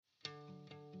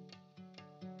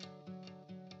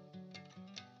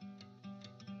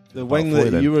The wing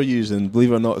that you were using,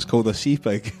 believe it or not, is called a sea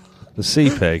pig. The sea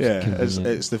pig? Yeah,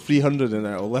 it's the 300 and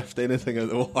it'll lift anything out of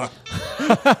the water.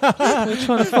 You're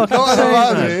trying to fucking say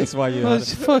that. That's why you had it.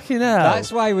 Fucking hell.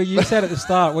 That's why when you said at the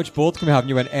start, which board can we have? And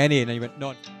you went, any, and then you went,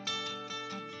 none.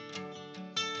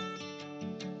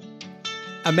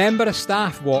 A member of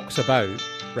staff walks about,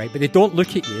 right, but they don't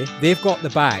look at you. They've got the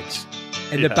bags.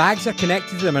 And the bags are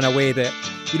connected to them in a way that,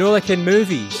 you know, like in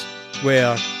movies,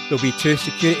 where there'll be two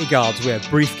security guards with a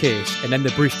briefcase, and in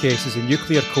the briefcase is the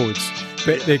nuclear codes.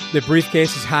 But the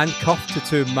briefcase is handcuffed to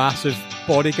two massive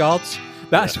bodyguards.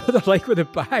 That's what they're like with the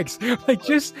bags. Like,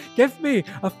 just give me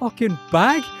a fucking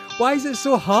bag. Why is it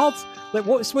so hard? Like,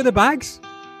 what's with the bags?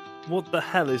 What the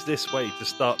hell is this way to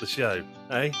start the show?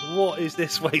 Eh? What is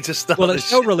this way to start the show? Well, it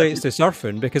still relates to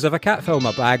surfing, because if I can't fill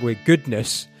my bag with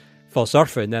goodness for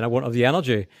surfing, then I won't have the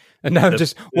energy. And now I'm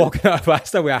just walking out of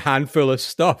Asta with a handful of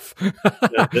stuff.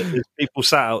 There's people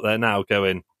sat out there now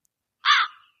going,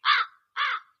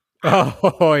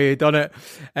 oh, you done it.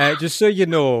 Just so you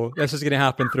know, this is going to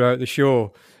happen throughout the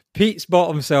show. Pete's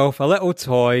bought himself a little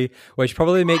toy, which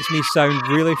probably makes me sound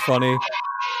really funny.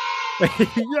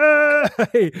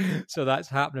 Yay! So that's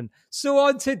happening. So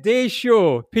on today's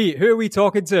show, Pete, who are we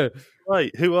talking to?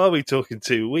 Right, who are we talking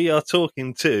to? We are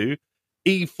talking to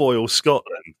eFoil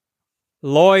Scotland.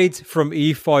 Lloyd from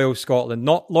eFoil Scotland.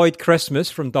 Not Lloyd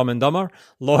Christmas from Dumb and Dumber.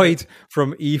 Lloyd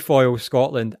from eFoil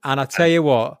Scotland. And I tell you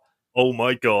what. Oh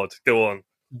my God, go on.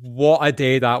 What a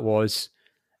day that was.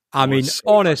 I mean, so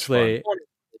honestly,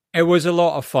 it was a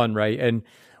lot of fun, right? And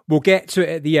we'll get to it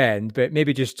at the end, but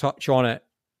maybe just touch on it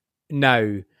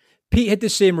now. Pete had the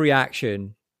same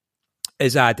reaction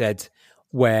as I did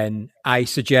when I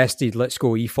suggested let's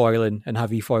go eFoiling and have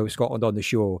eFoil Scotland on the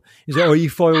show. He's like, oh,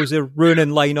 eFoils are ruining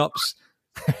lineups.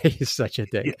 He's such a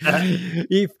dick. Yeah.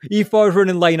 eFoil's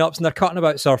running lineups and they're cutting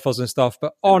about surfers and stuff,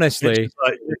 but honestly...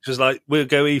 It was like we'll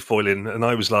go eFoiling, and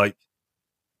I was like...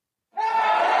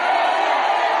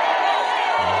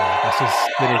 This is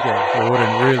going to get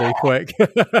boring really quick.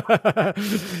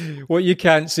 What you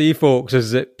can't see, folks,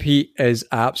 is that Pete is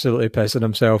absolutely pissing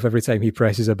himself every time he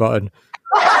presses a button.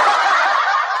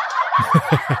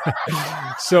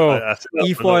 So,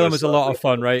 eFoiling was a lot of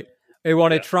fun, right? We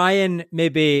want to try and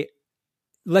maybe...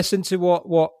 listen to what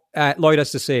Lloyd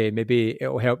has to say. Maybe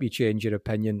it'll help you change your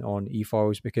opinion on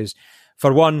eFoils, because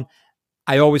for one,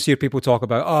 I always hear people talk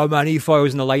about, oh man,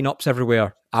 eFoils in the lineups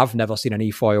everywhere. I've never seen an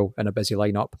eFoil in a busy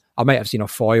lineup. I might have seen a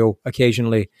foil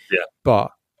occasionally,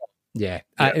 but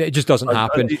it just doesn't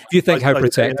happen. Do you think how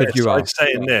protective you are?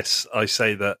 I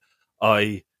say that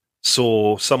I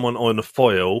saw someone on a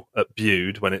foil at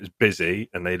Bude when it was busy,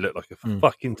 and they looked like a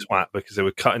fucking twat because they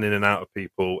were cutting in and out of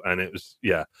people, and it was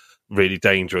really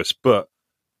dangerous. But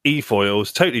eFoil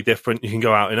is totally different. You can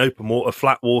go out in open water,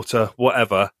 flat water,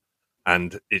 whatever,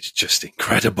 and it's just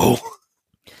incredible.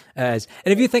 And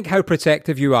if you think how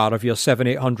protective you are of your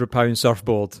 £700-800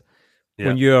 surfboard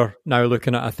when you're now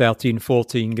looking at a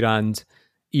 13-14 grand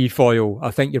eFoil,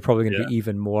 I think you're probably going to be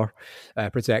even more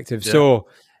protective. So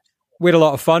we had a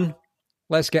lot of fun.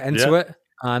 Let's get into it.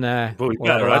 And we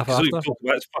talk about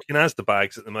it's fucking Asda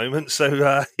bags at the moment. So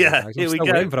here we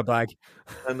go. Waiting for a bag.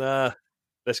 And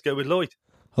let's go with Lloyd.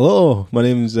 Hello, my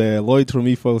name's Lloyd from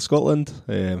eFoil Scotland.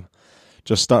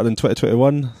 Just started in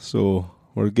 2021, so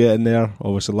we're getting there.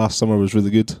 Obviously, last summer was really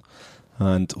good,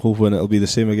 and hoping it'll be the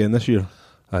same again this year.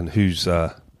 And who's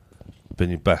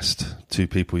been your best two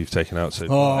people you've taken out so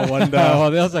far? Oh, I wonder. Oh,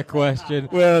 there's a question.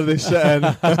 Where are they sitting?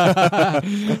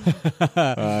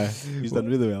 He's done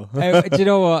really well. Do you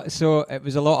know what? So it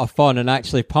was a lot of fun, and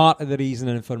actually part of the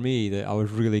reasoning for me that I was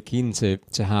really keen to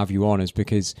have you on is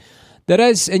because there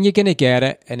is, and you're going to get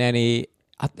it in any,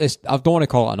 I don't want to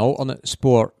call it an alternate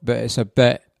sport, but it's a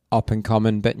bit up and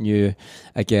coming, bit new,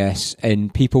 I guess,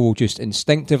 and people will just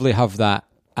instinctively have that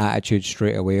attitude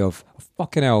straight away of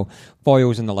fucking hell,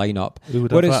 foils in the lineup. Who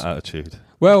would have that attitude?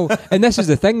 Well, and this is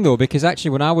the thing though, because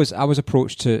actually when I was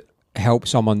approached to help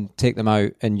someone take them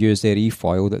out and use their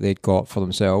eFoil that they'd got for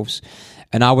themselves,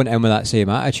 and I went in with that same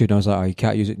attitude, and I was like, oh, you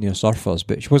can't use it near surfers,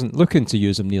 but she wasn't looking to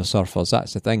use them near surfers.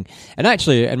 That's the thing. And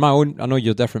actually, in my own, I know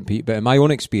you're different, Pete, but in my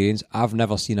own experience, I've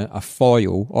never seen a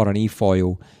foil or an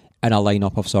eFoil in a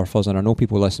lineup of surfers, and I know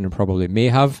people listening probably may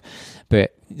have,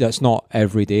 but that's not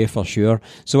every day for sure.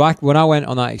 So when I went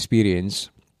on that experience,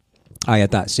 I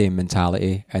had that same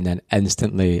mentality, and then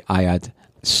instantly I had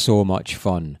so much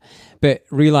fun. But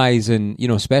realising,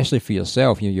 especially for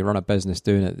yourself, you run a business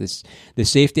doing it, the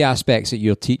safety aspects that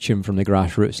you're teaching from the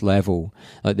grassroots level,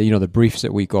 like the briefs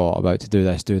that we got about to do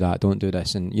this, do that, don't do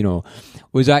this, and,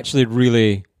 was actually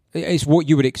really it's what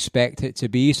you would expect it to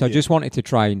be. So I just wanted to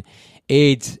try and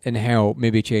aid and help,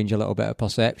 maybe change a little bit of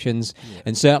perceptions.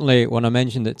 And certainly when I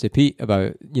mentioned it to Pete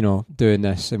about, doing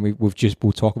this, and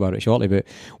we'll talk about it shortly, but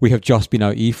we have just been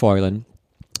out eFoiling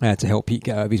to help Pete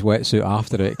get out of his wetsuit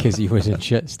after it because he was in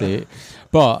shit state.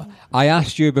 But I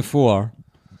asked you before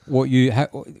what I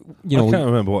can't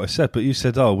remember what I said, but you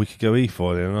said, we could go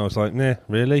eFoiling, and I was like, nah,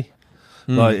 really?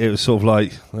 Like, it was sort of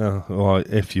like, all right,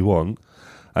 if you want.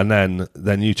 And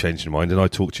then you changed your mind, and I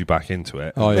talked you back into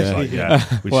it. Oh, yeah.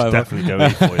 Like, we should definitely go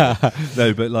eFoiling.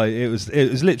 No, but like it was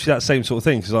literally that same sort of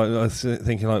thing, because I was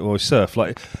thinking like, well, I surf,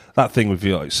 like that thing with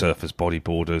you, like surfers,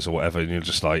 bodyboarders, or whatever, and you're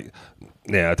just like,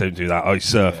 yeah, I don't do that. I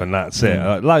surf, and that's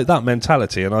it. Like that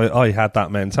mentality, and I had that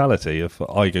mentality of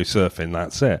I go surfing,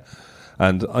 that's it.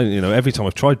 And every time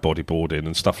I've tried bodyboarding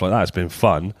and stuff like that, it's been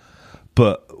fun.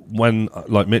 But when,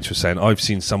 like Mitch was saying, I've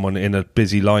seen someone in a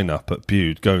busy lineup at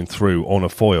Bude going through on a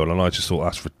foil, and I just thought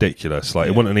that's ridiculous. Like,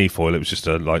 it wasn't an eFoil, it was just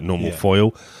a normal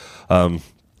foil. And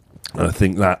I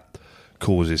think that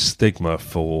causes stigma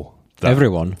for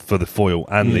everyone, for the foil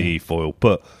and the eFoil.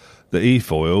 But the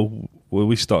eFoil, well,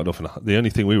 we started off the only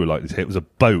thing we were likely to hit was a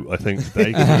boat, I think,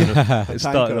 today. It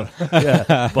started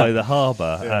off, by the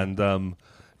harbour. And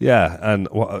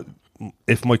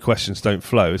if my questions don't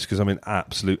flow, it's because I'm in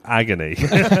absolute agony.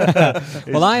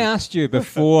 Well, I asked you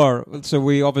before, so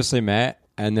we obviously met,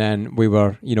 and then we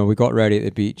were, we got ready at the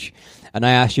beach, and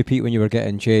I asked you, Pete, when you were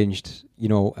getting changed,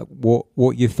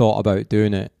 what you thought about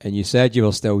doing it, and you said you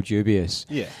were still dubious.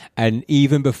 Yeah. And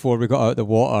even before we got out of the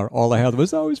water, all I heard was,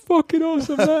 "That was fucking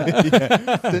awesome."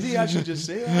 Did he actually just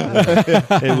say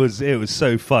that? It was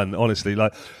so fun, honestly.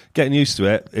 Like, getting used to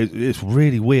it, it's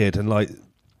really weird, and like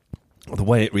the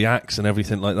way it reacts and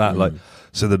everything like that. Like,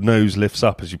 so the nose lifts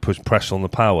up as you push pressure on the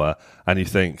power, and you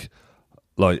think,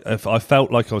 like, if I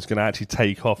felt like I was going to actually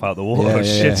take off out the water, I was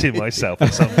shitting myself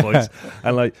at some point.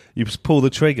 And like, you just pull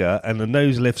the trigger, and the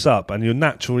nose lifts up, and your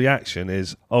natural reaction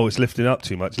is, it's lifting up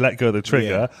too much. Let go of the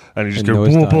trigger, and you just go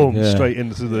boom, boom, straight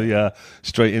into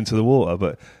the water.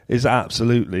 But it's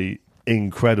absolutely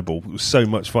incredible. It was so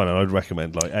much fun, and I'd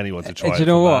recommend like anyone to try it. Do you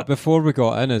know what? Before we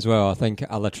got in as well, I think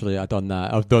I've done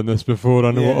that. I've done this before. I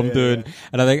know what I'm doing,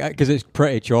 and I think because it's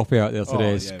pretty choppy out there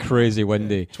today, it's crazy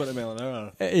windy. 20 mile an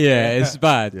hour. It's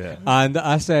bad. And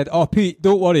I said, Pete,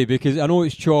 don't worry, because I know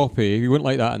it's choppy. You wouldn't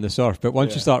like that in the surf, but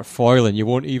once you start foiling, you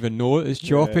won't even know it's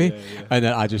choppy. And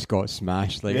then I just got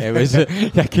smashed. Like, it was, I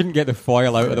couldn't get the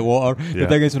foil out of the water. The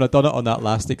thing is, when I done it on that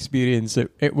last experience,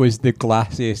 it was the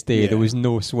glassiest day. There was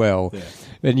no swell.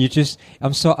 And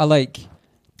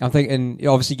I'm thinking,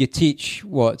 obviously you teach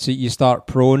so you start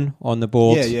prone on the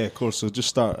board. Yeah, of course. So just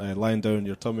start lying down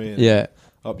your tummy, and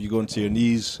up you go into your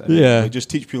knees. And we just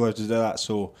teach people how to do that.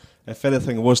 So if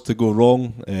anything was to go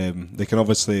wrong, they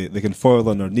can foil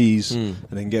on their knees and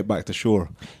they can get back to shore.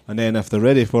 And then if they're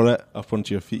ready for it, up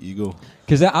onto your feet you go.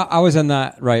 Because I was in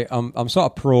that, right, I'm sort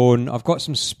of prone, I've got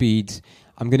some speed,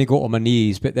 I'm going to go on my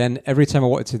knees, but then every time I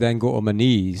wanted to then go on my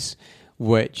knees,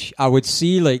 which I would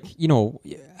see, like,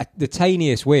 the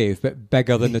tiniest wave, but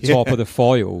bigger than the top of the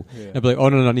foil. And I'd be like, oh,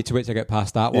 no, I need to wait till I get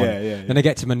past that one. Then I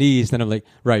get to my knees, then I'm like,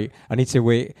 right, I need to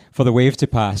wait for the wave to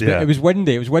pass. But it was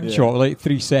windy, it was wind short, like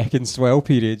 3 second swell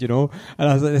period, And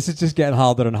I was like, this is just getting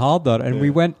harder and harder. And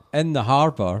we went in the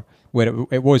harbour, where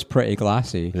it was pretty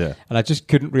glassy, and I just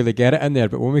couldn't really get it in there.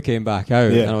 But when we came back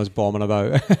out, and I was bombing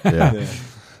about.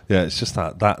 Yeah, it's just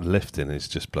that lifting is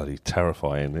just bloody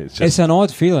terrifying. It's an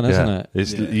odd feeling, isn't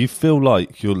it? You feel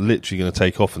like you're literally going to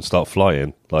take off and start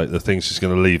flying. Like, the thing's just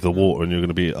going to leave the water, and you're going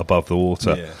to be above the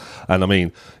water. Yeah. And I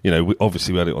mean,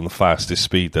 obviously we had it on the fastest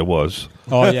speed there was.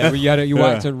 Oh yeah, you had it. You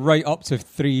whacked it right up to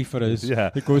 3 for us. Yeah,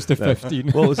 it goes to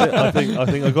 15. What was it? I think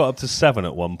I got up to 7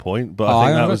 at one point, but I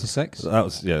think that was to 6. That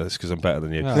was that's because I'm better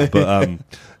than you. Oh. But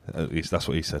at least that's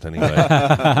what he said anyway.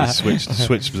 He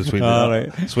switched between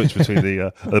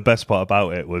the best part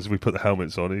about it was we put the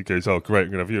helmets on and he goes, "Oh great,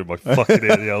 I'm gonna have you in my fucking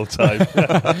ear the whole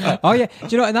time." Oh yeah, do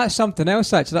you know? And that's something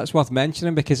else actually. That's worth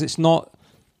mentioning, because it's not.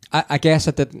 I guess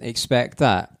I didn't expect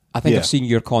that. I think I've seen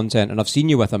your content and I've seen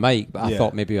you with a mic, but I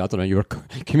thought maybe, I don't know, you were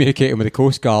communicating with the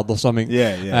Coast Guard or something.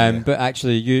 But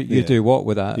actually you do what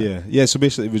with that? Yeah, so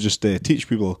basically we just teach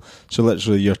people. So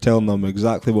literally you're telling them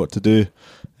exactly what to do.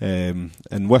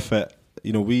 And with it,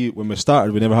 when we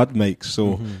started, we never had mics,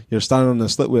 so you're standing on the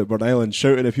slipway at Burn Island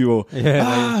shouting at people,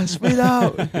 speed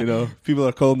out. People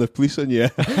are calling the police on you.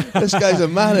 This guy's a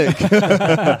manic.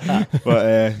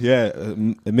 But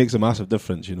it makes a massive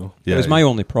difference, Yeah, it was my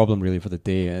only problem really for the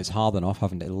day. It's hard enough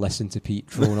having to listen to Pete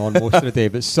drone on most of the day,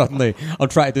 but suddenly I'm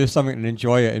trying to do something and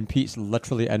enjoy it, and Pete's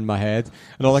literally in my head,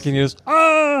 and all I can hear is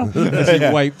as he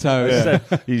wiped out. So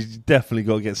he's definitely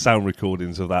got to get sound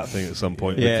recordings of that thing at some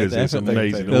point, because it's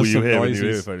amazing. There's All you hear in noises.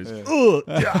 your earphone is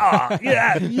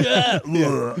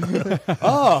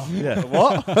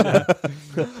what?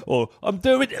 Or I'm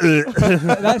doing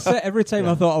That's it. Every time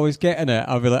I thought I was getting it,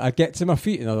 I'd be like, I get to my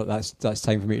feet and I thought that's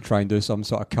time for me to try and do some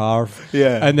sort of carve.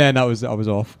 Yeah. And then I was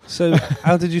off. So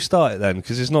how did you start it then?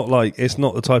 Because it's not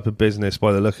the type of business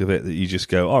by the look of it that you just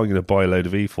go, I'm going to buy a load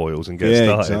of eFoils and get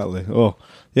started. Exactly. Oh,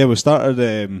 yeah, we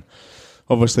started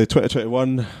obviously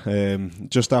 2021,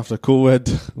 just after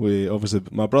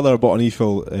COVID. My brother bought an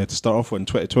eFoil to start off with in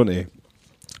 2020,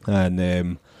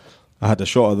 and I had a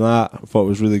shot of that. I thought it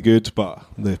was really good, but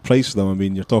the price of them, I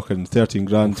mean, you're talking 13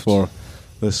 grand for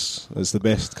this. It's the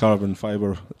best carbon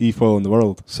fibre eFoil in the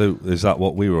world. So is that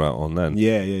what we were out on then?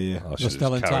 Yeah. I should We're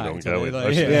still have carried on intact. going. Like,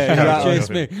 I should yeah, have carried on chase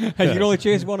going. me. And you can only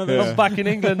chase one of us. I'm back in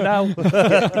England now.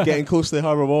 Getting close to the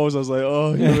harbour walls, I was like,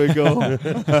 oh, here we go.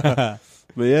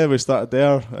 But yeah, we started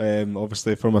there.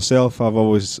 Obviously, for myself, I've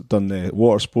always done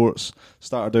water sports.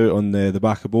 Started out on the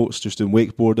back of boats, just doing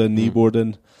wakeboarding,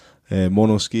 kneeboarding,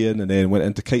 mono skiing, and then went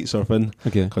into kite surfing.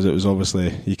 Okay. Because it was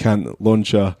obviously, you can't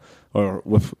launch or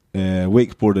with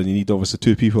wakeboarding, you need obviously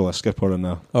two people, a skipper and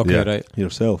Right.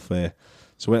 yourself.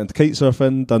 So went into kite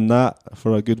surfing, done that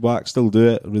for a good whack, still do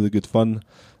it, really good fun.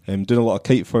 Doing a lot of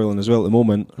kite foiling as well at the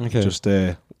moment. Okay. Just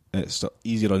it's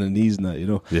easier on the knees and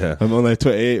that, Yeah. I'm only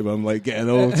 28, but I'm like getting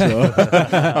old, so I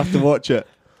have to watch it.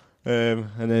 And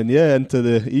then into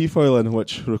the eFoiling,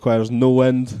 which requires no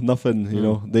wind, nothing.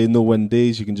 They no wind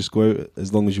days. You can just go out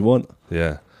as long as you want.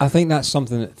 Yeah. I think that's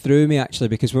something that threw me actually,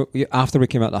 because after we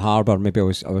came out of the harbour, maybe I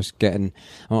was getting,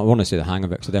 I want to say the hang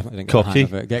of it, because I definitely didn't get the hang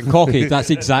of it. Getting cocky. That's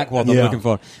the exact word I'm looking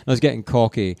for. I was getting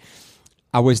cocky.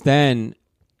 I was then,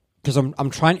 because I'm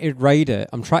trying to ride it,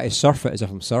 I'm trying to surf it as if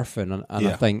I'm surfing, and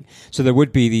I think, so there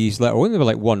would be these little, they were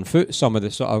like 1 foot, some of the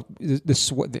sort of,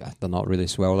 they're not really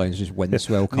swell lines, just wind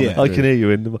swell coming I can hear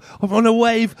you I'm on a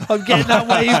wave, I'm getting that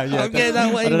wave, I'm getting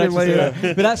that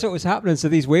wave. But that's what was happening, so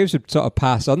these waves would sort of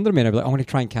pass under me, and I'd be like, I'm going to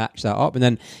try and catch that up, and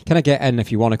then kind of get in,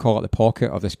 if you want to call it, the pocket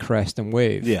of this crest and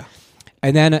wave. Yeah.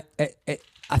 And then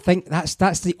I think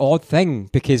that's the odd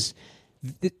thing, because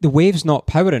the wave's not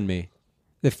powering me.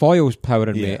 The foil's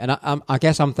powering me, and I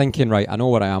guess I'm thinking, right, I know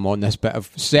where I am on this bit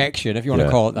of section, if you want to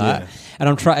call it that, and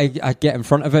I'm trying to get in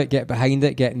front of it, get behind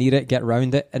it, get near it, get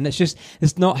round it, and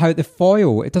it's not how the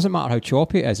foil, it doesn't matter how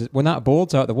choppy it is, when that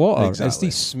board's out of the water, it's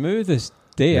the smoothest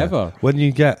day ever. When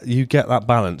you get that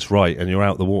balance right, and you're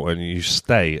out the water, and you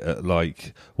stay at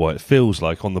it feels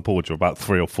like on the board you're about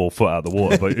 3 or 4 foot out of the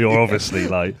water, but you're obviously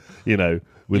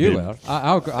You were.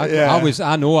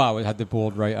 I know I had the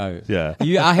board right out. Yeah.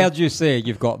 I heard you say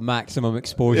you've got maximum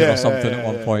exposure or something at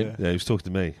one point. Yeah, he was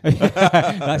talking to me.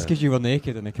 That's because you were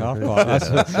naked in the car park.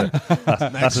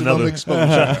 That's another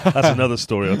exposure. That's another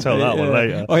story. I'll tell that one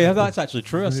later. Oh yeah, that's actually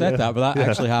true. I said that, but that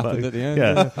actually happened at the end.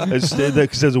 Yeah,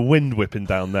 because there's a wind whipping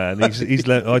down there, and I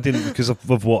didn't, because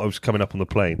of what I was coming up on the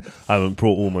plane. I haven't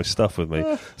brought all my stuff with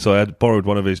me, so I had borrowed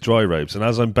one of his dry robes, and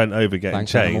as I'm bent over getting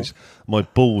changed, my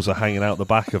balls are hanging out the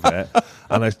back of it,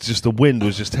 and the wind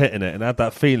was just hitting it, and I had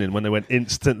that feeling when they went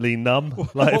instantly numb.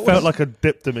 It felt like I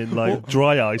dipped them in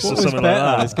dry ice or something like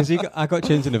that. Because I got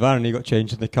changed in the van and he got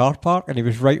changed in the car park, and he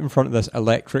was right in front of this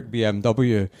electric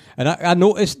BMW, and I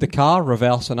noticed the car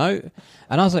reversing out,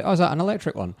 and I was like, oh, is that an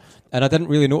electric one? And I didn't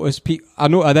really notice Pete. I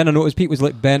noticed Pete was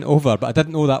bent over, but I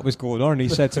didn't know that was going on. And he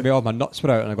said to me, "Oh, my nuts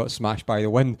were out, and I got smashed by the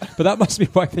wind." But that must be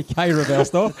why the guy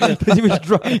reversed off, because he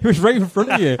was right in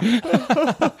front of you.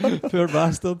 Poor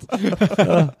bastard.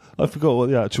 I forgot what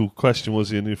the actual question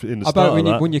was in the start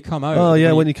about when you come out. Oh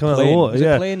yeah, when you come out of the water. Is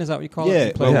it plane? Is that what you call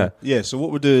it? Yeah. So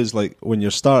what we do is, when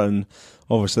you're starting,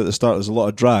 obviously at the start there's a lot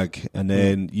of drag, and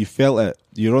then you felt it.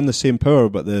 You're on the same power,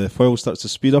 but the foil starts to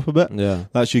speed up a bit. Yeah,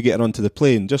 that's you getting onto the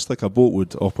plane, just like a boat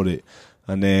would operate.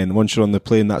 And then once you're on the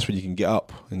plane, that's when you can get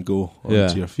up and go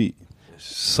onto your feet.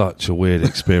 Such a weird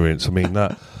experience. I mean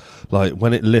that.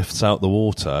 When it lifts out the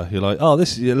water, you're like, oh,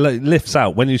 it lifts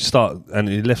out. When you start, and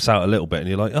it lifts out a little bit, and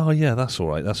you're like, oh yeah, that's all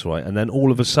right. And then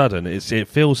all of a sudden, it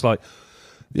feels like,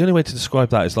 the only way to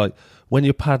describe that is when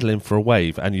you're paddling for a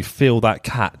wave and you feel that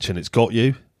catch and it's got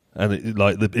you. and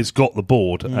it's got the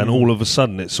board, and all of a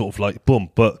sudden it's sort of like boom.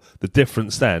 But the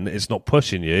difference then, it's not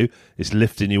pushing you; it's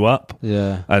lifting you up.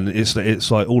 Yeah, and it's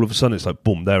like all of a sudden it's like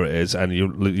boom, there it is, and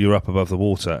you're up above the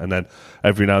water, and then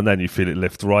every now and then you feel it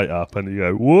lift right up, and you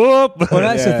go whoop. Well,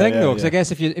 that's the thing though, because I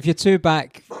guess if you're too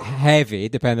back heavy,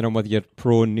 depending on whether you're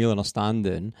prone, kneeling, or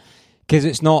standing, because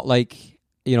it's not like.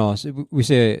 We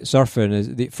say surfing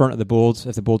is the front of the board.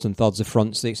 If the board's in thirds, the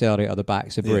front's the accelerator, the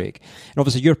back's the brake. And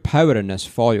obviously, you're powering this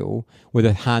foil with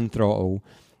a hand throttle.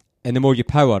 And the more you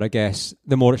power, I guess,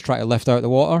 the more it's trying to lift out the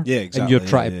water. Yeah, exactly. And you're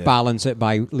trying to balance it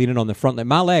by leaning on the front. Like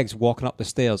my legs walking up the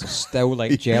stairs are still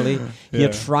like jelly.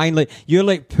 You're trying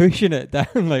you're pushing it down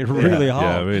really hard.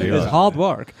 Yeah, really it's hard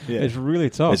work. Yeah. It's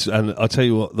really tough. And I'll tell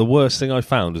you what, the worst thing I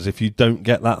found is if you don't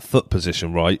get that foot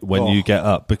position right when you get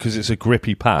up, because it's a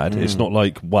grippy pad. It's not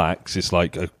like wax. It's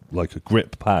like a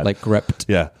grip pad. Like gripped.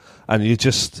 Yeah. And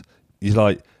you've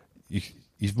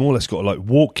more or less got to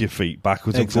walk your feet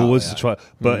backwards and forwards to try,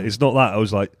 but it's not that. I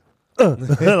was like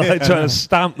trying to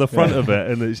stamp the front of it,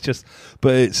 and it's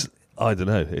I don't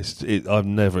know. I've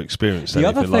never experienced the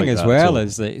anything other thing like as that well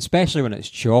is that, especially when it's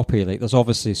choppy, there's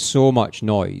obviously so much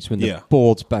noise when the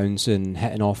board's bouncing,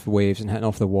 hitting off the waves and hitting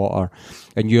off the water,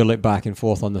 and you're back and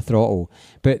forth on the throttle.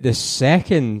 But the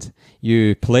second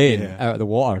you plane out of the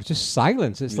water, just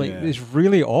silence. It's it's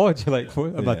really odd. You're like,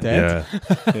 what, am I dead?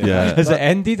 Yeah. Has it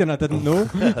ended and I didn't know?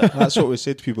 That's what we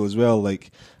say to people as well.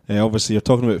 Obviously, you're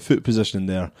talking about foot positioning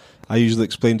there. I usually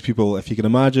explain to people, if you can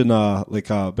imagine a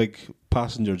big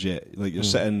passenger jet, you're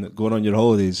sitting going on your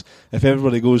holidays. If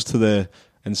everybody goes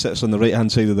and sits on the right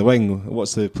hand side of the wing,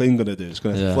 what's the plane going to do? It's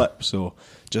going to flip. So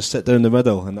just sit down in the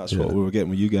middle, and that's what we were getting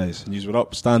with you guys. And you were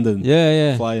up, standing,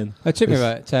 flying. It took me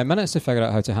about 10 minutes to figure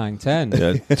out how to hang 10.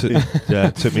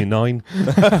 It took me 9.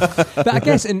 But I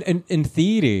guess in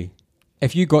theory,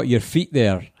 if you got your feet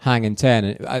there hanging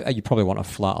 10, you probably want a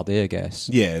flatter day, I guess.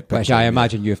 Yeah. Which I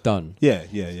imagine you've done. Yeah.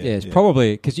 It's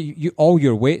probably because you all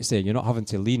your weight's there, you're not having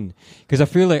to lean. Because I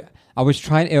feel like I was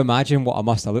trying to imagine what I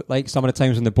must have looked like some of the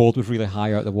times when the board was really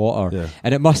high out of the water. Yeah.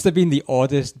 And it must have been the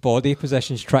oddest body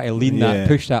positions trying to lean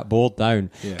push that board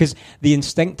down. Because the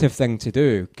instinctive thing to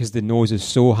do, because the nose is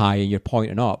so high and you're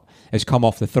pointing up, is come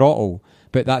off the throttle.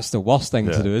 But that's the worst thing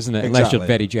to do, isn't it? Unless you're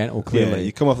very gentle, clearly. Yeah,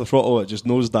 you come off the throttle, it just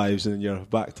nosedives and you're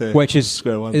back to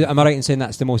square one. Am I right in saying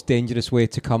that's the most dangerous way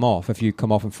to come off, if you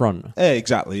come off in front?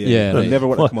 Exactly, yeah. You never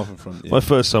want to come off in front. Yeah. My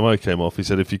first time I came off, he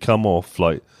said, if you come off,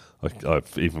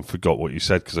 I've even forgot what you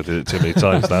said because I did it too many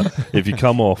times now. If you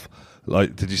come off,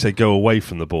 did you say go away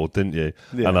from the board, didn't you?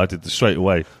 Yeah. And I did straight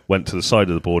away, went to the side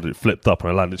of the board, it flipped up and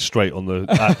I landed straight on the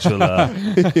actual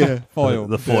foil.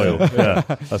 The foil, yeah.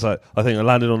 I think I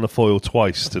landed on the foil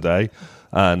twice today,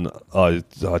 and I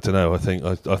don't know, I think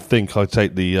I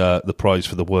take the prize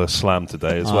for the worst slam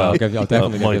today as well. I'll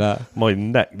definitely give you that. My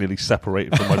neck nearly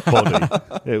separated from my body.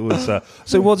 It was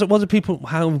so people,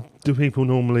 how do people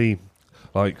normally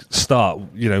start?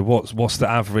 What's the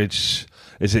average?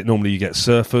 Is it normally you get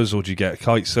surfers, or do you get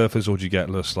kite surfers, or do you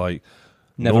get just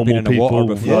never been in the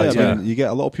water before? I mean, you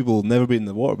get a lot of people never been in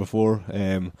the water before.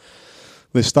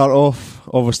 They start off,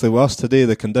 obviously with us today,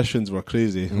 the conditions were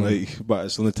crazy, but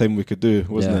it's the only time we could do,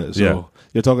 wasn't it? So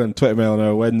you're talking 20 mile an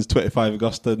hour winds, 25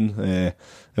 gusting,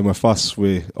 and with us,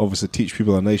 we obviously teach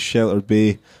people a nice sheltered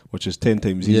bay, which is 10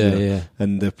 times easier.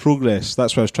 And the progress,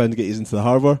 that's why I was trying to get you into the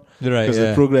harbour, because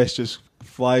the progress just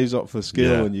flies up the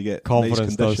scale and you get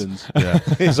confidence nice conditions.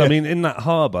 Because I mean, in that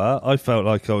harbour, I felt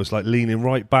like I was leaning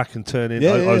right back and turning.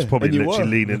 I was probably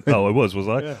literally leaning. Oh, I was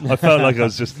I? Yeah. I felt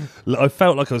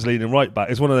like I was leaning right back.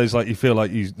 It's one of those you feel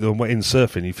like in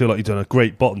surfing, you feel like you've done a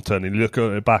great bottom turn, and you look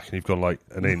at it back and you've gone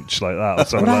an inch like that or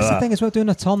something. Well, that's the thing as well, doing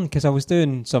a turn, because I was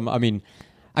doing some. I mean,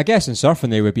 I guess in surfing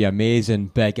they would be amazing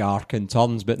big arcing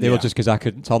turns, but they were just because I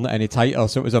couldn't turn it any tighter,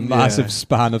 so it was a massive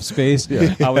span of space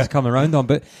I was coming around on.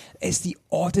 But it's the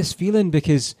oddest feeling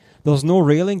because there's no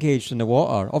rail engaged in the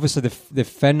water. Obviously the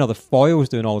fin or the foil's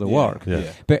doing all the work,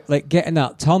 but getting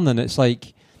that turn, and it's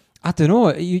I don't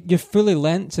know, you're fully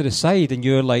leant to the side and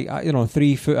you're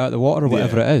 3 foot out of the water or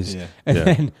whatever it is. And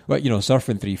then,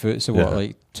 surfing 3 foot,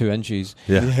 so 2 inches.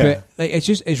 But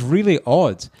it's really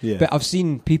odd. But I've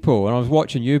seen people, and I was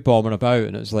watching you bombing about,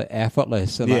 and it's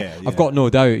effortless. And I've got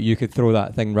no doubt you could throw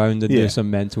that thing round and do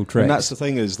some mental tricks. And that's the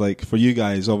thing is, for you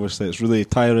guys, obviously it's really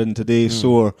tiring today,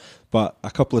 sore, but a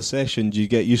couple of sessions you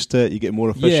get used to it, you get more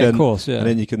efficient. Yeah, of course, and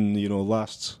then you can,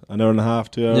 last an hour and a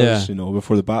half, 2 hours,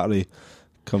 before the battery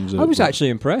comes out. I was actually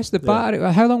impressed. The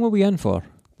battery. How long were we in for?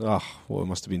 It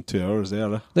must have been 2 hours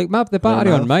there. The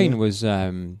battery on mine was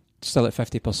still at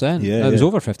 50%. Yeah, It was yeah.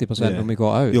 over 50% Yeah. when we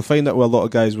got out. You'll find that with a lot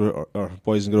of guys or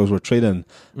boys and girls were training,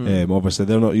 obviously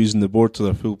they're not using the board to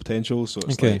their full potential, so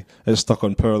it's Okay. like it's stuck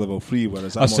on power level 3,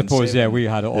 whereas I suppose, we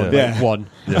had it on Yeah. like 1.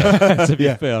 Yeah. To be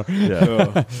Yeah. fair. Yeah.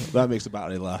 So that makes the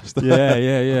battery last.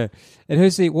 yeah. And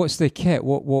what's the kit?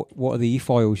 What are the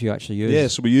e-foils you actually use? Yeah,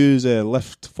 so we use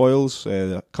Lift Foils,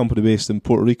 a company based in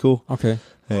Puerto Rico. Okay.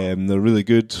 They're really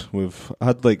good. We've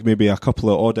had like maybe a couple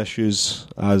of odd issues,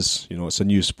 as you know, it's a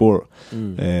new sport,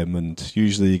 and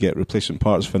usually you get replacement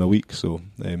parts within a week. So,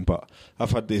 but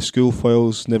I've had the school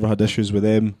foils, never had issues with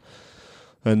them,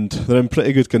 and they're in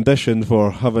pretty good condition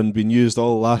for having been used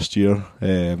all last year.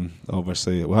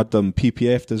 Obviously, we had them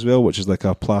PPF'd as well, which is like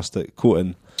a plastic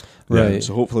coating. Right.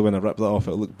 So hopefully, when I rip that off,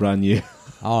 it'll look brand new.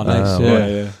 Oh, nice. Oh, yeah.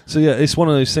 yeah. So yeah, it's one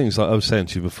of those things like I was saying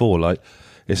to you before. Like,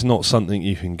 it's not something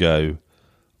you can go,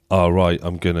 "Oh right,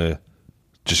 I'm gonna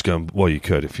just go." Well, you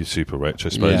could if you're super rich, I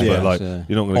suppose. Yeah. But like, Yeah.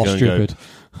 you're not going Or to go stupid.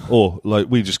 and go. Or like,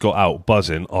 we just got out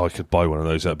buzzing. Oh, I could buy one of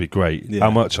those. That'd be great. Yeah.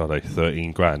 How much are they?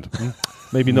 13 grand.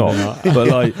 Maybe not. But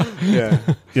like, Yeah.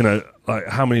 you know, like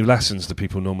how many lessons do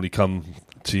people normally come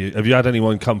to you? Have you had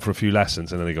anyone come for a few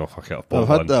lessons and then they go, "Fuck it, I've bought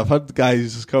one." I've had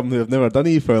guys come who have never done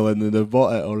e-filing and they've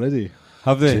bought it already.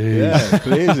 Have they? Yeah,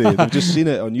 crazy. They've just seen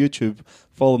it on YouTube,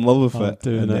 fall in love with I'm it,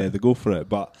 doing and it. they go for it.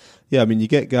 But yeah, I mean, you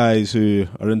get guys who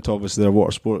are into obviously their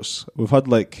water sports. We've had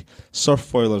like surf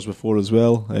foilers before as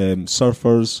well,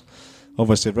 surfers.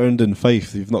 Obviously, round in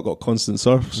Fife, you've not got constant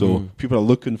surf, so people are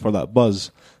looking for that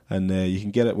buzz, and you can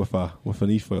get it with an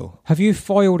e-foil. Have you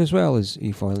foiled as well as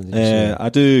e-foiling? did you say? I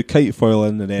do kite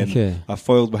foiling, and then Okay. I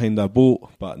foiled behind a boat,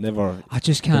 but never I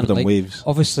just never can't. done Like, waves.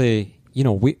 obviously, you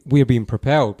know, we're being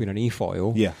propelled being an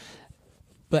e-foil. Yeah.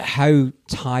 But how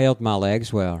tired my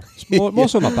legs were. It's more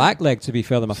so my back leg, to be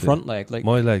fair, than my front leg. Like,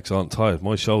 My legs aren't tired.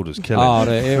 My shoulders killing. oh,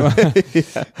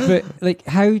 right. But like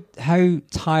how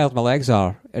tired my legs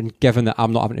are, and given that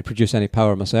I'm not having to produce any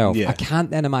power myself, Yeah. I can't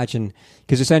then imagine,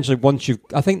 because essentially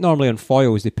I think normally on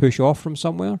foils they push off from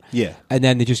somewhere, Yeah. and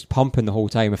then they just pumping the whole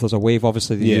time. If there's a wave,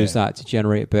 obviously they Yeah. use that to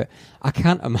generate. But I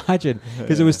can't imagine,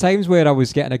 because there was times where I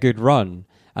was getting a good run.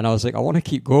 And I was like, I want to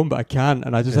keep going, but I can't.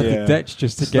 And I just had to Yeah. ditch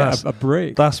just to So get that's- a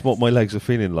break. That's what my legs are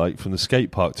feeling like from the skate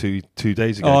park two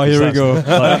days ago. Oh, 'Cause here we go.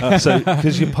 Like, so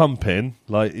because you're pumping,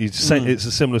 like it's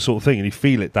a similar sort of thing, and you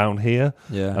feel it down here.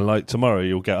 Yeah. And like tomorrow,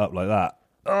 you'll get up like that.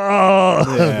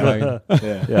 Oh, Yeah. Right.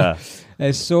 Yeah. yeah.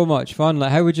 It's so much fun.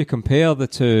 Like, how would you compare the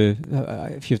two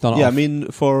if you've done it? Yeah, I off- mean,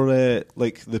 for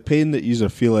like the pain that you are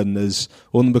feeling is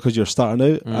only because you're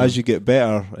starting out. As you get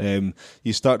better,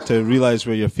 you start to realise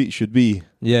where your feet should be.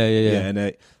 yeah.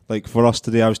 And like for us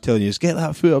today, I was telling you, is get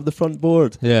that foot up the front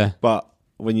board. Yeah. But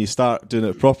when you start doing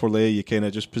it properly, you kind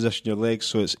of just position your legs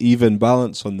so it's even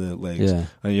balance on the legs, Yeah.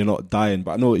 and you're not dying.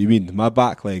 But I know what you mean. My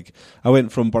back leg, I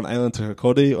went from Burnt Island to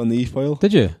Kirkcaldy on the e-foil.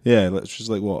 Did you? Yeah, which was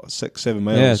like what 6-7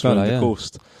 miles Yeah, it's around about the that, yeah.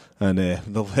 coast, and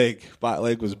the back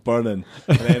leg was burning,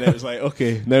 and then it was like,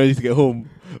 okay, now I need to get home.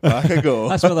 Back I go.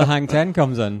 That's where the hang 10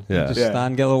 comes in. Yeah. Just Yeah.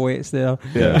 stand, get the weights there.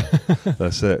 Yeah.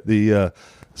 That's it.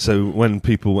 So when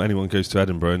anyone goes to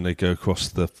Edinburgh and they go across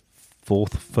the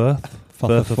Fourth of Firth.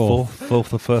 Fourth of Forth.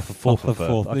 Fourth of Firth. Fourth of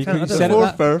Forth. I You can't- I said don't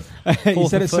it know. that- you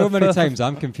said it so many times,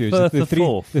 I'm confused. Firth The of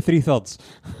Forth. three thirds.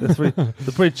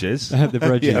 The bridges. The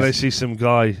bridges. And I see some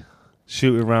guy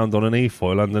shooting around on an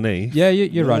e-foil underneath. Yeah,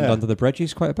 you ran Yeah. under the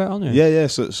bridges quite a bit, aren't you? Yeah.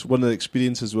 So it's one of the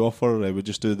experiences we offer. We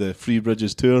just do the Free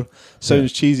Bridges tour.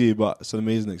 Sounds cheesy, but it's an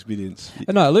amazing experience.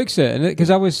 No, it looks it, because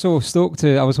I was so stoked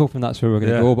I was hoping that's where we were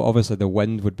going to Yeah. go, but obviously the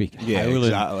wind would be Yeah,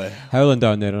 exactly. howling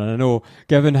down there, and I know,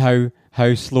 given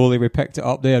how slowly we picked it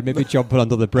up there, maybe jumping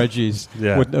under the bridges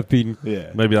Yeah. wouldn't have been.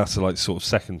 Yeah, Maybe that's the sort of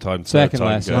second time, third Second time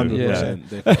lesson, go. 100%.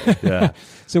 Definitely. Yeah.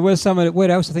 So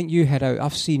where else I think you head out?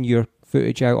 I've seen your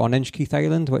footage out on Inchkeith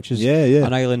Island, which is Yeah.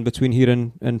 an island between here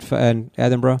and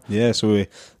Edinburgh. Yeah, so we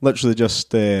literally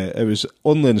just it was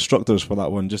only instructors for that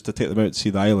one, just to take them out to see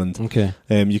the island. Okay.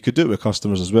 You could do it with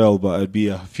customers as well, but it'd be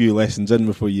a few lessons in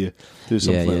before you do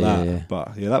something like that. yeah.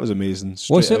 But yeah, that was amazing.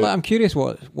 What's Straight it like? out. I'm curious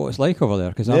what it's like over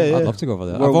there, because Yeah, I'd yeah. love to go over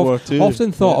there. World I've War II,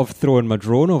 often thought yeah. of throwing my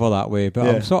drone over that way, but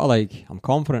Yeah. I'm sort of like, I'm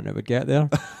confident it would get there,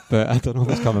 but I don't know if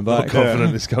it's coming Not back.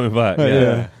 confident it's coming back.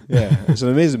 Yeah, yeah. It's an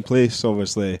amazing place.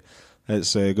 Obviously,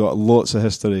 it's got lots of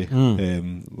history.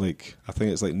 Like I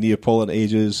think it's like Neapolitan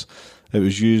ages. It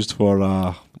was used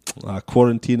for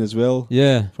quarantine as well.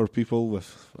 Yeah. For people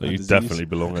with. You disease. definitely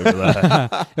belong over there.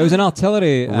 It was an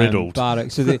artillery Riddled.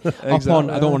 barracks. So up on,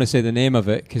 I don't want to say the name of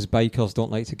it because bikers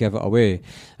don't like to give it away.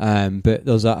 But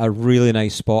there's a really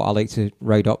nice spot I like to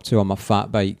ride up to on my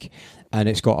fat bike. and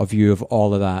it's got a view of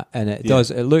all of that, and it Yeah.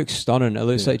 does. It looks stunning. It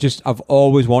looks Yeah. like just. I've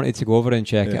always wanted to go over and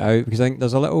check it Yeah. out because I think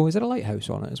there's a little. Is it a lighthouse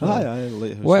on it as well? Aye, the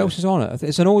lighthouse, What yeah. else is on it?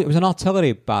 It's an old. It was an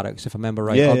artillery barracks, if I remember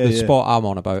right. Yeah, Or yeah, the yeah. spot I'm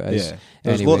on about is. Yeah,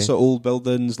 there's anyway. lots of old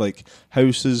buildings, like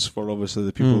houses for obviously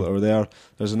the people that are there.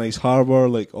 There's a nice harbour,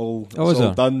 like all, it's is all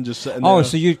there? done, just sitting Oh, there.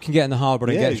 so you can get in the harbour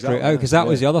and Yeah, get straight exactly, out because that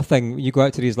was the yeah. other thing. You go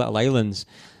out to these little islands.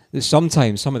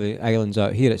 Sometimes some of the islands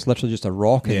out here, it's literally just a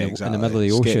rock in, Yeah, in the exactly. middle of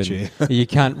the ocean. Sketchy. You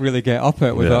can't really get up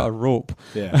it without Yeah. a rope.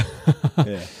 Yeah,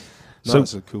 yeah. So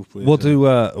That's a cool place. What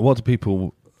do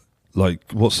people like?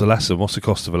 What's the lesson? What's the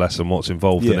cost of a lesson? What's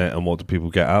involved in Yeah. it, and what do people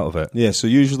get out of it? Yeah, so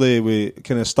usually we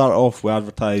kind of start off. We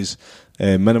advertise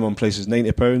minimum price is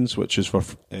 £90, which is for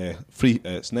free.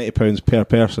 It's £90 per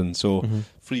person. So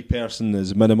free person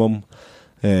is minimum.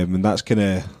 And that's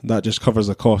that just covers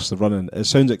the cost of running. It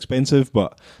sounds expensive,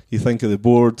 but you think of the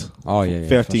board, Oh yeah,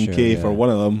 13k for, for one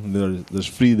of them. There's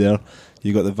free there.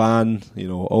 You got the van,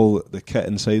 all the kit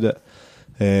inside it,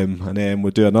 and then we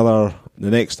do another.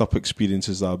 The next up experience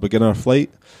is a beginner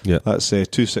flight. Yeah. That's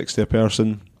 $260 a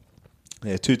person,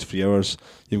 2 to 3 hours.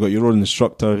 You've got your own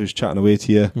instructor who's chatting away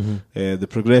to you. The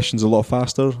progression's a lot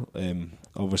faster.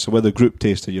 Obviously, with a group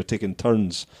taster, you're taking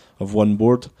turns of one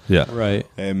board. Yeah, Right.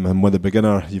 And with a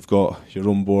beginner, you've got your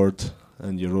own board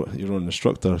and your own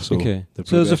instructor. So Okay. the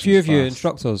So there's a few of you progression's fast.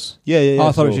 instructors. Yeah. Oh,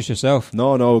 I thought it was So- just yourself.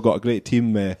 No, we've got a great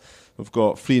team. We've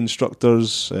got 3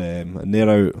 instructors, and they're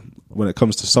out when it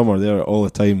comes to summer. They're out all the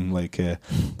time,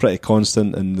 pretty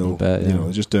constant, and they'll bet, yeah.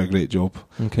 they just do a great job.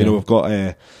 Okay. We've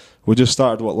got. We just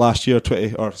started last year,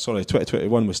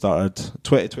 2021 we started.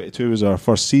 2022 was our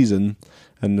first season,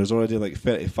 and there's already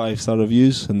 35-star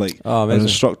reviews, and Oh, our amazing.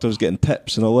 instructors getting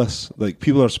tips and all this.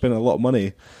 People are spending a lot of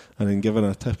money and then giving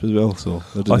a tip as well, so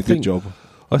they're doing a good job.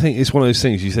 I think it's one of those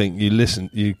things. You think you listen,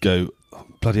 you go, oh,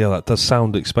 bloody hell, that does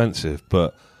sound expensive,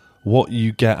 but what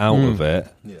you get out of it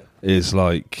Yeah. is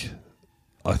I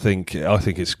think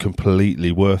it's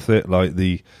completely worth it. Like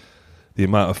the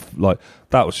amount of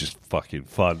that was just fucking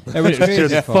fun. It was crazy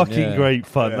just fun, fucking yeah. great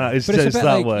fun. Yeah. That is But it's a just bit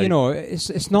that like, way.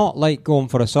 it's not like going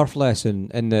for a surf lesson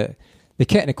and the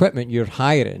kit and equipment you're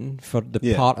hiring for the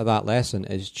Yeah. part of that lesson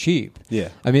is cheap. Yeah.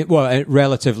 I mean,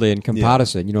 relatively in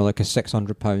comparison, like a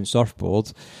 £600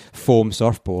 surfboard, foam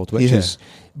surfboard, which Yeah. is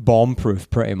bomb-proof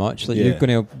pretty much. Yeah. You're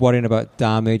going to worrying about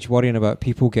damage, worrying about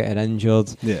people getting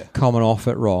injured, Yeah. coming off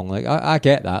it wrong. I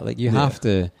get that. You have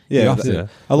to. Yeah, you have that- to.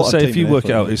 A lot of So time if you and work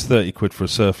it effort. out, it's 30 quid for a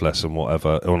surf lesson,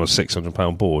 whatever, on a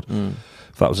 £600 board.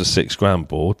 If that was a £6,000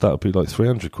 board, that would be like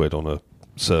 300 quid on a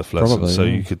surf lesson. Probably, so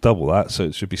yeah. you could double that. So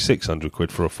it should be 600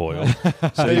 quid for a foil. So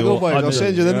There you go, boys. I'll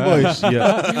send you the invoice. You're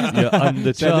Send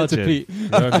it to undercharging. Pete. You're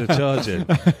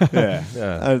undercharging. Yeah.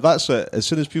 Yeah. And that's it. As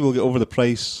soon as people get over the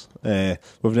price,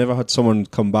 we've never had someone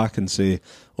come back and say,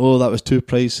 "Oh, that was too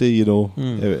pricey."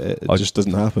 It I just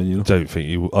doesn't happen. I don't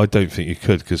think you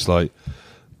could, because I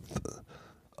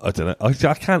don't know. I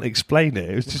can't explain it.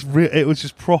 It was just it was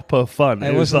just proper fun.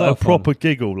 It was a like lot a of fun. proper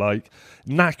giggle.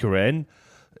 Knackering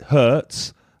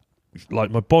hurts. My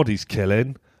body's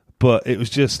killing, but it was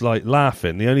just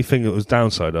laughing. The only thing that was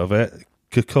downside of it,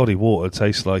 Kirkcaldy water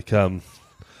tastes like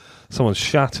someone's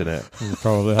shat in it. You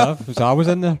probably have. So I was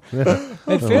in there.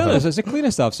 In fairness, it's the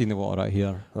cleanest I've seen the water out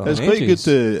here. It's in quite good ages.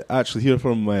 to actually hear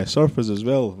from surfers as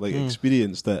well,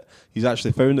 experience that he's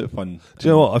actually found it fun. Do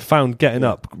you know what? I found getting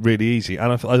up really easy.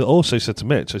 And I also said to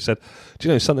Mitch, I said, do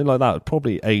you know, something like that would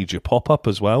probably aid your pop-up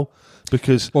as well.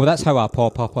 Because Well, that's how I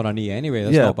pop up on a knee anyway.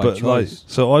 That's not by choice.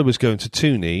 so I was going to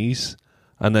 2 knees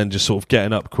and then just sort of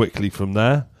getting up quickly from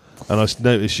there. And I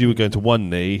noticed you were going to 1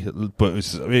 knee, but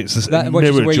it's Which is mirrored where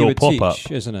you your would pop-up. teach,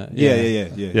 isn't it?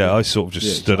 Yeah, I sort of just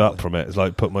Yeah, stood exactly. up from it. It's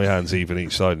like put my hands even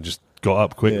each side and just got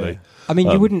up quickly. I mean,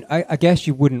 you wouldn't. I guess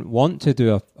you wouldn't want to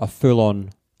do a full-on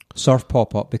surf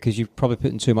pop-up because you're probably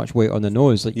putting too much weight on the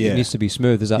nose. It Yeah. needs to be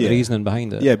smooth. Is that Yeah. the reasoning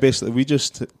behind it? Yeah, basically, we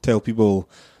just tell people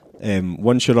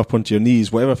once you're up onto your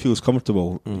knees, whatever feels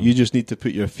comfortable, you just need to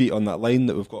put your feet on that line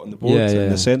that we've got on the board in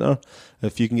the centre.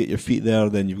 If you can get your feet there,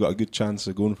 then you've got a good chance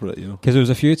of going for it. Because there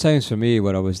was a few times for me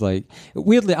where I was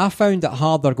weirdly, I found it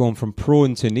harder going from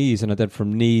prone to knees than I did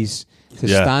from knees to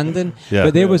standing. Yeah.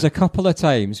 But there was a couple of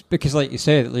times, because like you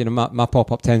said, my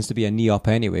pop-up tends to be a knee up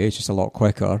anyway, it's just a lot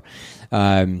quicker,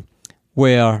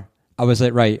 where I was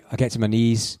like, right, I get to my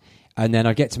knees, and then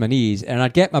I'd get to my knees, and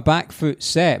I'd get my back foot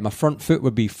set, my front foot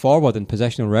would be forward in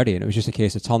position already, and it was just a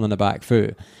case of turning the back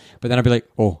foot. But then I'd be like,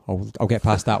 oh, I'll get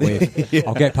past that wave.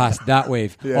 I'll get past that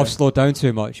wave. Yeah. I've slowed down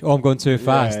too much. Oh, I'm going too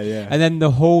fast. Yeah. And then the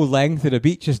whole length of the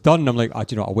beach is done. And I'm like, do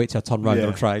you know what? I'll wait till I turn round Yeah.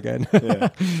 and I'll try again. Yeah.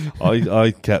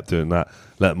 I kept doing that,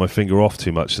 letting my finger off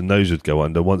too much, the nose would go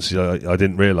under. Once I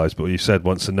didn't realise, but what you said,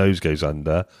 once the nose goes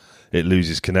under, it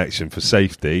loses connection for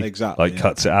safety. Exactly.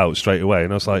 Cuts it out straight away.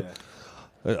 And I was like,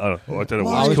 I don't know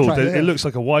what it's called. It looks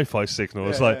like a Wi-Fi signal.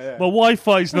 It's like, well,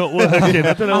 Wi-Fi's not working.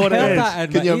 I don't know what it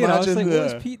is. Can you imagine? I was like, what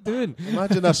is Pete doing?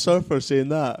 Imagine a surfer saying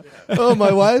that. Oh, my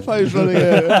Wi-Fi's running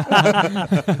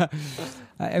out.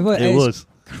 It was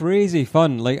crazy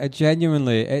fun. Like,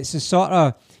 genuinely, it's a sort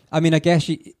of. I mean, I guess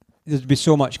there'd be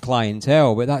so much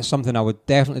clientele, but that's something I would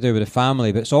definitely do with a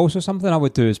family. But it's also something I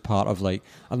would do as part of, like,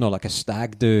 I don't know, like a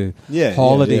stag do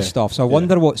holiday stuff. So I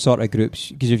wonder what sort of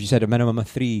groups, because if you said a minimum of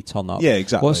 3 turn up,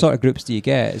 exactly. What sort of groups do you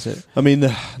get? Is it? I mean,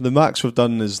 the max we've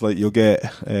done is like you'll get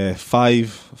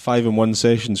 5 in one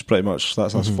sessions, pretty much.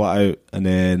 That's us flat out, and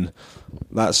then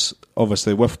that's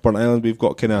obviously with Burnt Island. We've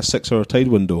got kind of a 6-hour tide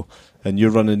window. And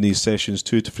you're running these sessions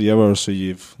 2 to 3 hours, so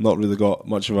you've not really got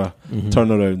much of a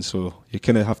turnaround. So you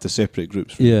kind of have to separate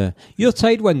groups. Your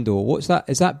tide window, what's that?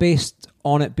 Is that based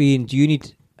on it being? Do you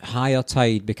need higher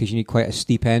tide because you need quite a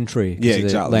steep entry?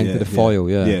 Exactly. The length of the foil.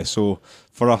 Yeah. So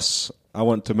for us, I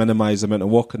want to minimise the amount of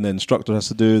walking the instructor has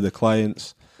to do. The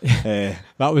clients. That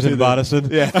was embarrassing.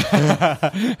 Do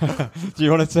you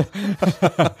want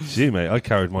to? Gee, mate, I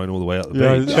carried mine all the way up the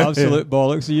beach. Absolute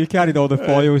bollocks. So you carried all the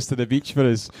foils to the beach for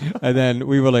us, and then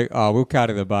we were like, "Oh, we'll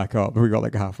carry them back up." We got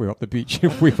like halfway up the beach.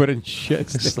 We were in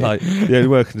shit. It's like the only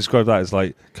way I can describe that is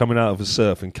like coming out of a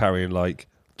surf and carrying like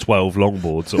 12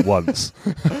 longboards at once.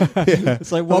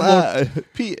 It's like one more.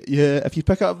 Pete, if you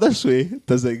pick it up this way, it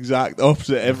does the exact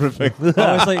opposite everything.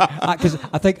 I was like, because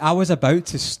I think I was about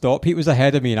to stop. Pete was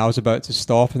ahead of me, and I was about to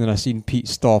stop, and then I seen Pete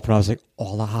stop, and I was like,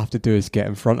 all I have to do is get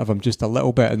in front of him just a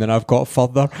little bit, and then I've got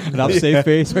further, and I've saved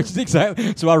face, which is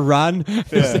exactly. So I ran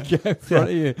just to get in front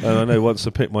of you. And I know once I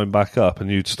picked mine back up,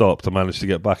 and you'd stopped, I managed to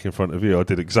get back in front of you. I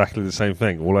did exactly the same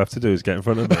thing. All I have to do is get in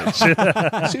front of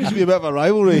Mitch. Seems to be a bit of a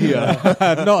rivalry here.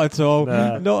 Not at all.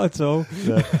 Nah. Not at all.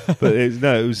 No. But it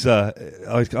was. I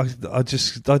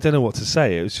don't know what to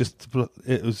say. It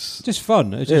was just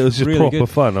fun. It was just really proper good.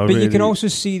 Fun. But you can also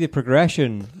see the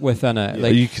progression within it. Yeah,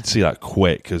 like, you could see that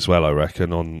quick as well, I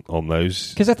reckon, on those.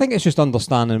 Because I think it's just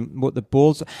understanding what the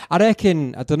boards. I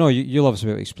reckon. I don't know. You'll obviously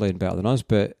be able to explain better than us.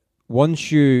 But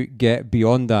once you get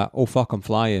beyond that, oh fuck, I'm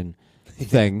flying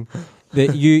thing.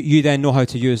 That you then know how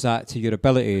to use that to your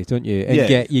ability, don't you?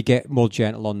 And you get more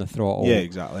gentle on the throttle. Yeah,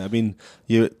 exactly. I mean,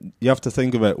 you have to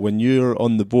think of it when you're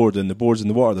on the board and the board's in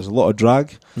the water. There's a lot of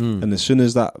drag, and as soon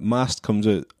as that mast comes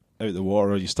out the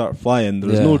water, you start flying.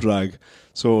 There's no drag,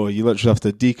 so you literally have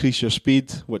to decrease your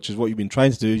speed, which is what you've been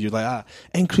trying to do. You're like,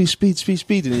 increase speed,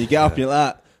 and then you get up and you're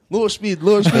like, lower speed.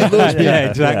 Yeah,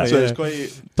 exactly. So it's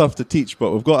quite tough to teach,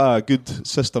 but we've got a good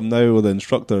system now with the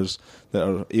instructors that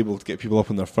are able to get people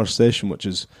up on their first session, which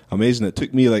is amazing. It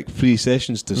took me like 3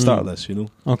 sessions to start this, you know.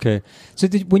 Okay. So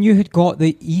when you had got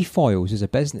the eFoils as a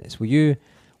business, were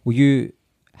you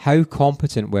how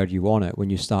competent were you on it when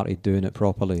you started doing it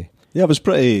properly? Yeah, I was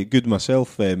pretty good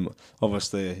myself.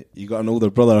 Obviously, you got an older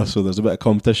brother, so there's a bit of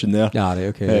competition there. Ah, right,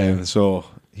 okay. So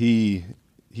he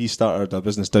started a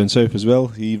business down south as well.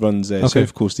 He runs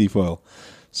South Coast eFoil.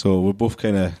 So we both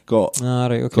kind of got a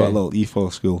little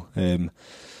eFoil school.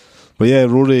 But yeah,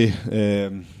 Rory,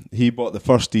 he bought the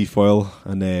first eFoil,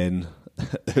 and then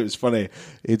it was funny.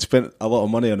 He'd spent a lot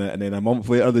of money on it, and then a month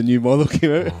later, the new model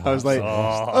came out. I was like,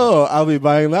 I'll be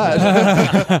buying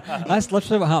that. That's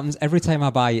literally what happens every time I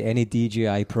buy any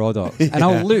DJI product. And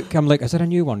I'll look, I'm like, is there a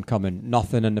new one coming?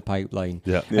 Nothing in the pipeline.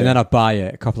 Yeah. And then I buy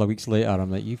it a couple of weeks later.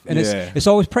 I'm like, it's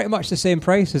always pretty much the same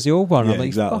price as the old one. I'm like,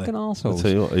 exactly. Fucking arseholes. I'll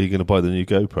tell you what, are you going to buy the new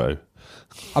GoPro?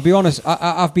 I'll be honest,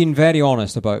 I've been very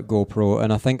honest about GoPro,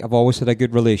 and I think I've always had a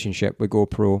good relationship with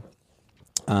GoPro.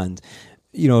 And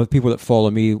you know, people that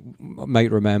follow me might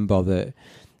remember that.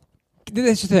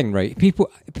 This is the thing, right? People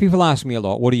ask me a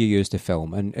lot, what do you use to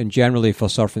film? And generally for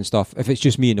surfing stuff, if it's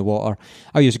just me in the water,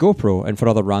 I use GoPro. And for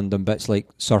other random bits like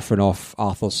surfing off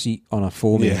Arthur's Seat on a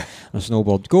foamy on a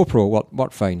snowboard, GoPro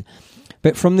worked fine.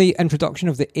 But from the introduction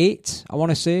of the 8, I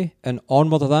want to say, and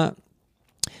onward of that,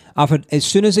 I've had, as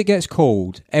soon as it gets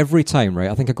cold, every time, right?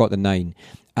 I think I got the 9.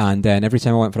 And then every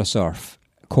time I went for a surf,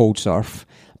 cold surf,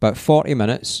 about 40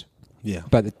 minutes. Yeah.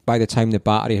 By the time the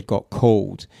battery had got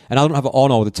cold, and I don't have it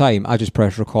on all the time, I just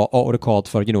press auto record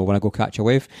for, you know, when I go catch a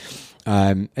wave,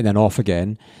 and then off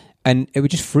again, and it would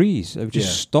just freeze. It would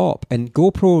just stop. And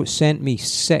GoPro sent me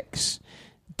 6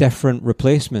 different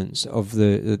replacements of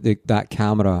that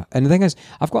camera. And the thing is,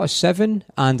 I've got a 7,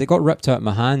 and it got ripped out of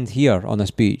my hand here on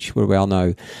this beach where we are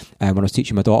now, when I was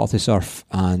teaching my daughter to surf,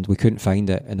 and we couldn't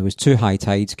find it, and there was 2 high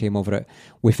tides came over it.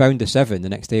 We found the 7 the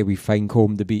next day. We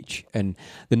fine-combed the beach, and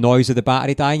the noise of the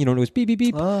battery dying, and it was beep, beep,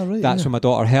 beep. Right, That's when my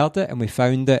daughter heard it, and we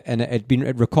found it, and it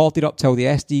recorded up till the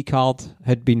SD card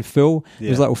had been full. There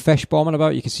was a little fish bombing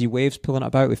about. You could see waves pulling it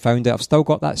about. We found it. I've still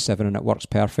got that 7, and it works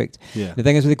perfect. Yeah. The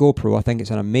thing is with the GoPro, I think it's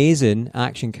an amazing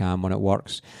action cam when it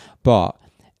works, but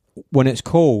when it's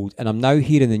cold, and I'm now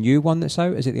hearing the new one that's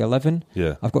out, is it the 11?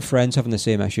 Yeah. I've got friends having the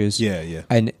same issues. Yeah.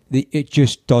 And it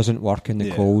just doesn't work in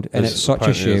the cold, and it's such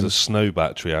a shame. There's a snow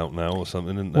battery out now or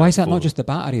something, isn't there? Why is that not just the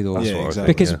battery, though? Yeah,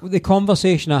 exactly. Because the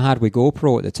conversation I had with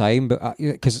GoPro at the time, but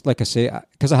because, like I say,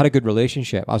 because I had a good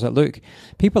relationship, I was like, look,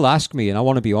 people ask me, and I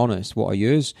want to be honest, what I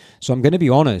use. So I'm going to be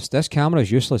honest. This camera is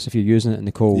useless if you're using it in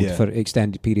the cold for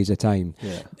extended periods of time.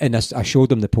 Yeah. And I showed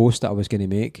them the post that I was going to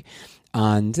make.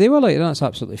 And they were like, that's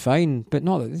absolutely fine, but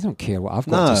not that they don't care what I've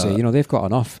got to say. They've got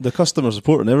enough. The customer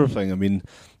support and everything. I mean,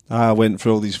 I went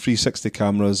through all these 360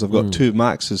 cameras. I've got 2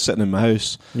 Maxes sitting in my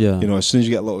house. Yeah. As soon as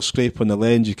you get a little scrape on the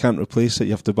lens, you can't replace it.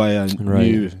 You have to buy a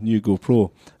new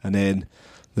GoPro. And then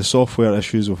the software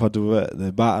issues we've had with it,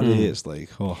 the battery, it's like,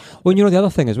 oh. Well, the other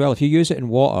thing as well, if you use it in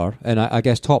water, and I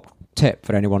guess top tip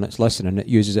for anyone that's listening that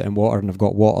uses it in water and have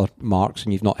got water marks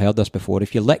and you've not heard this before,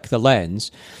 if you lick the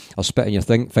lens or spit in your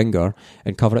finger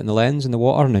and cover it in the lens in the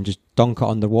water and then just dunk it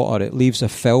underwater, it leaves a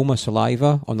film of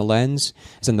saliva on the lens.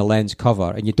 It's in the lens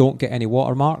cover, and you don't get any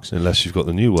water marks. Unless you've got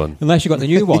the new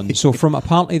one. So from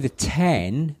apparently the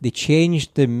 10, they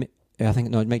changed the... I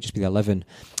think, it might just be the 11,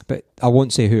 but I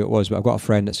won't say who it was, but I've got a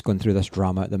friend that's going through this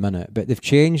drama at the minute. But they've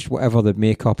changed whatever the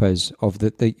makeup is of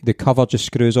the cover just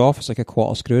screws off. It's like a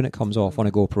quarter screw and it comes off on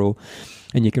a GoPro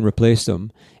and you can replace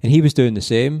them. And he was doing the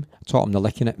same. I taught him the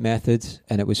licking it method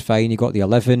and it was fine. He got the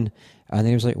 11 and then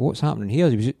he was like, what's happening here?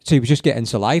 He was just getting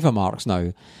saliva marks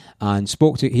now. And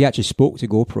he actually spoke to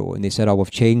GoPro and they said, we've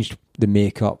changed the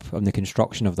makeup and the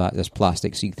construction of this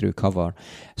plastic see-through cover.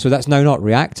 So that's now not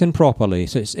reacting properly.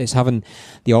 So it's having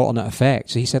the alternate effect.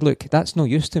 So he said, look, that's no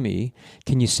use to me.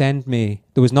 Can you send me...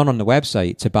 There was none on the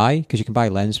website to buy because you can buy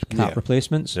lens cap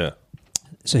replacements. Yeah.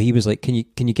 So he was like, can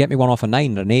you get me one off a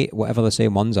 9 or an 8, whatever the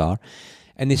same ones are?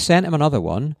 And they sent him another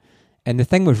one and the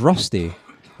thing was rusty.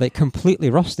 Like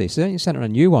completely rusty. So then you sent her a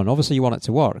new one. Obviously you want it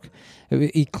to work.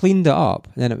 He cleaned it up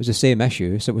and then it was the same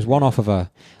issue. So it was one off of an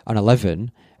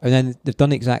 11 and then they've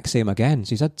done the exact same again.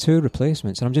 So he's had 2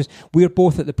 replacements. And we're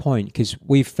both at the point, because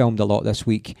we've filmed a lot this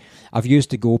week. I've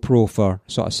used the GoPro for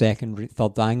sort of second,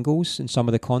 third angles in some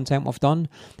of the content we've done.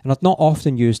 And I've not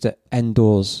often used it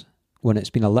indoors when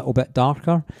it's been a little bit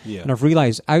darker. Yeah. And I've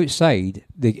realised outside,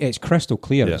 it's crystal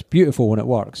clear. Yeah. It's beautiful when it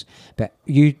works. But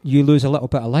you lose a little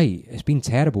bit of light. It's been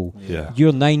terrible. Yeah.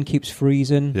 Your 9 keeps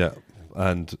freezing. Yeah.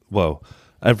 And, well,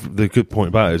 the good point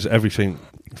about it is everything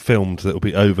filmed that will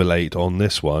be overlaid on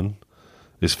this one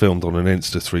is filmed on an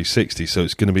Insta360, so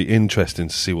it's going to be interesting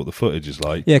to see what the footage is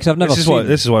like. Yeah, because I've never seen...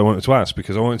 This is why I wanted to ask,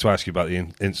 because I wanted to ask you about the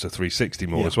Insta360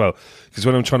 more as well. Because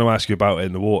when I'm trying to ask you about it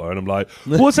in the water, and I'm like,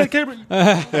 what's that camera?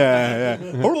 Yeah.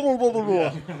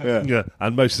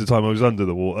 And most of the time I was under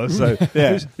the water, so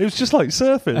it was just like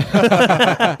surfing.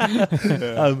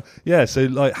 So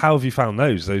like, how have you found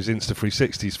those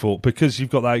Insta360s for? Because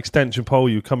you've got that extension pole,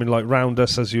 you come in like round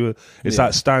us as you were... Is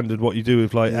that standard what you do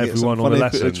with like everyone on the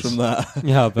lessons? From that.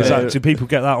 Yeah, but do people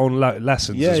get that on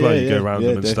lessons as well? You go around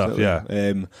them and definitely. stuff.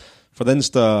 Yeah. For the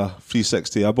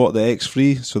Insta360, I bought the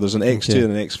X3. So there's an X2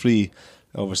 and an X3.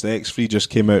 Obviously, the X3 just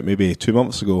came out maybe 2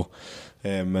 months ago,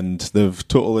 and they've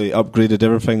totally upgraded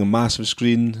everything. A massive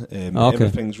screen.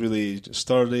 Everything's really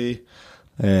sturdy.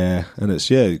 And it's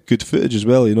good footage as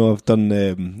well. I've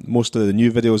done most of the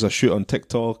new videos I shoot on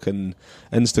TikTok and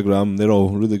Instagram. They're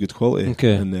all really good quality,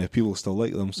 and people still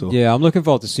like them. So I'm looking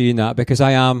forward to seeing that, because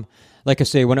I am, like I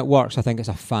say, when it works, I think it's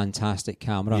a fantastic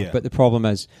camera. Yeah. But the problem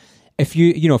is, if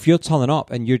you're turning up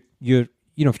and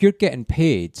if you're getting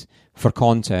paid for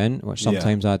content, which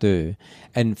sometimes I do,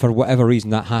 and for whatever reason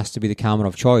that has to be the camera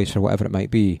of choice for whatever it might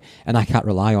be, and I can't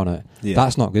rely on it,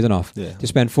 that's not good enough. To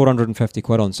spend 450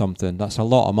 quid on something, that's a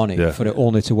lot of money for it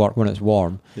only to work when it's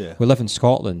warm. We live in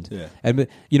Scotland, and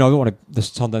I don't want this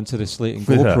turned into the Slate and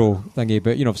GoPro thingy,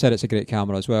 but I've said it's a great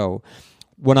camera as well.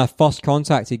 When I first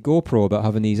contacted GoPro about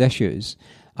having these issues,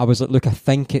 I was like, look, I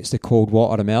think it's the cold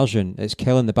water immersion. It's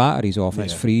killing the batteries off and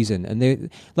it's freezing. And they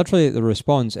literally, the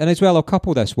response, and as well, I'll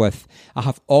couple this with, I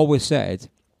have always said,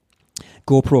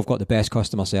 GoPro have got the best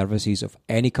customer services of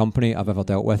any company I've ever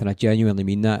dealt with, and I genuinely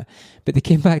mean that. But they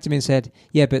came back to me and said,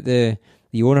 but the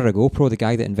owner of GoPro, the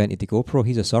guy that invented the GoPro,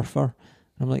 he's a surfer.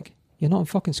 And I'm like, You're not in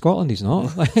fucking Scotland, he's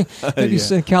not. Maybe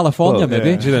he's in California,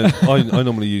 maybe. Do you know, I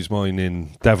normally use mine in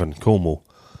Devon, Cornwall,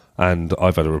 and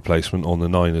I've had a replacement on the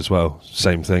 9 as well.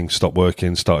 Same thing, stopped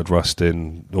working, started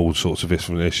rusting, all sorts of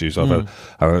different issues. I've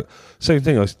had same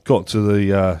thing. I got to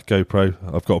the GoPro,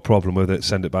 I've got a problem with it,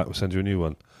 send it back, we'll send you a new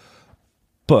one.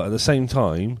 But at the same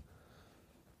time,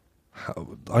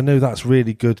 I know that's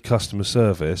really good customer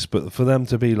service, but for them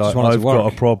to be like, I've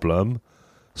got a problem,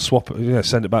 swap it,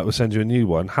 send it back, we'll send you a new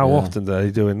one. How often are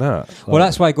they doing that? Well,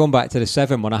 that's why going back to the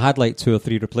 7, when I had like 2 or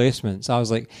 3 replacements, I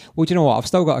was like, well, do you know what? I've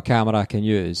still got a camera I can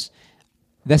use.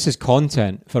 This is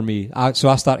content for me. So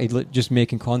I started just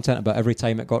making content about every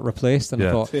time it got replaced, and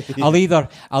I thought,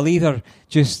 I'll either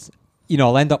just,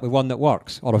 I'll end up with one that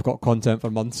works, or I've got content for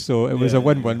months. So it was a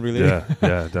win-win, really. Yeah,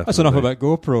 definitely. That's enough about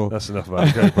GoPro. That's enough about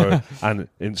GoPro and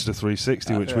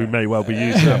Insta360, which we may well be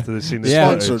using after the scene.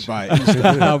 Sponsored by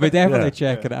Insta. I'll be definitely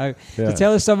checking it out. Yeah. So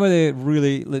tell us some of the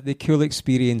really the cool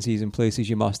experiences and places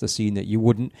you must have seen that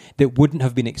wouldn't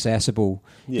have been accessible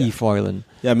eFoiling.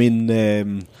 Yeah, I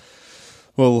mean,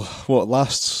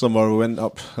 last summer I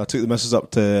took the missus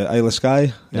up to Isle of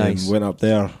Skye. Nice. Went up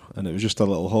there, and it was just a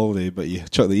little holiday, but you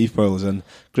chuck the eFoils in.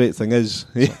 Great thing is,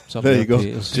 there you go.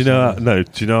 Do you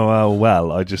know how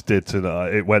well I just did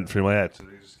tonight? It went through my head. So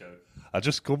just go, I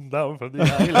just come down from the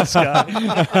Isle of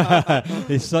Skye.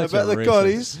 He's such I bet the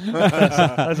Corries.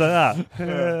 I was like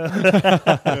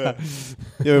that.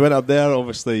 We went up there.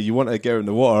 Obviously, you want to get out in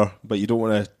the water, but you don't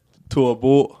want to tow a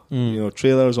boat,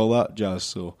 trailers, all that jazz.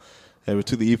 So we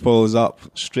took the eFoils up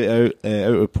straight out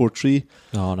of Portree.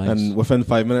 Oh, nice. And within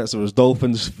 5 minutes, there was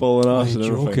dolphins following us and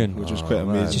everything, joking? which was quite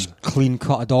amazing. Just clean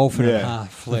cut a dolphin in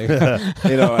half. Like.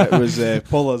 It was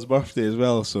Paula's birthday as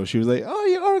well, so she was like, "Oh,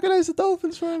 you organised the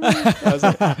dolphins for me?" I was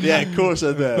like, "Yeah, of course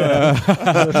I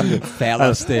did."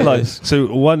 Fella status.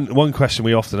 So one question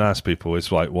we often ask people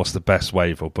is like, "What's the best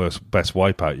wave or best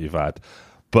wipeout you've had?"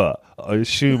 But I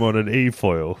assume on an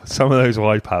eFoil, some of those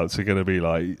wipeouts are going to be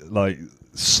like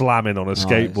slamming on a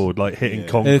skateboard, like hitting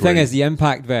concrete. The thing is, the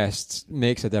impact vest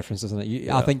makes a difference, doesn't it?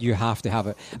 I think you have to have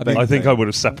it. I think I would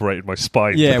have separated my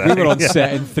spine. Yeah, today. we were on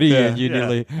set in 3 and you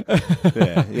nearly...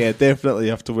 Definitely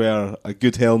have to wear a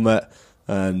good helmet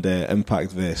and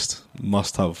impact vest.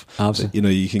 Must have.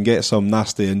 Absolutely. You can get some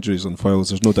nasty injuries on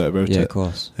foils, there's no doubt about it. Yeah, of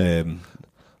course.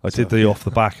 I did the off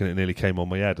the back and it nearly came on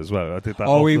my head as well. I did that.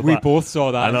 Oh, we both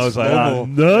saw that. And I was like,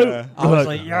 no. I was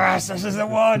like, yes, this is the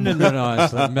one. And then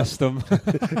I missed them.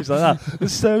 It's like that. The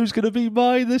show's going to be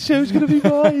mine. The show's going to be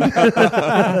mine.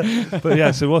 But yeah,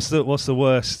 so what's the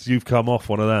worst you've come off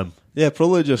one of them? Yeah,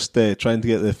 probably just trying to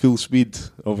get the full speed.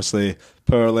 Obviously,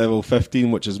 power level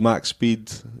 15, which is max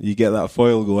speed. You get that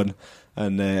foil going.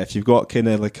 And if you've got kind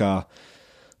of like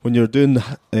when you're doing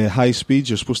high speeds,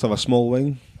 you're supposed to have a small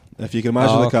wing. If you can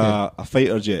imagine a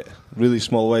fighter jet, really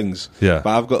small wings. Yeah.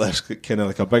 But I've got this kind of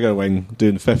like a bigger wing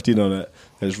doing 15 on it.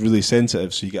 It's really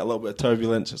sensitive, so you get a little bit of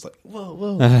turbulence. It's like,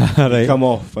 whoa. Right. You come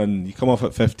off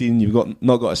at 15, you've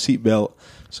not got a seatbelt,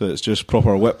 so it's just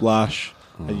proper whiplash.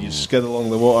 And you skid along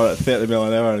the water at 30 mile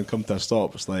an hour and come to a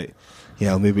stop. It's like,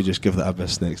 I'll maybe just give that a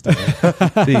miss next time.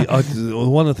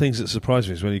 One of the things that surprised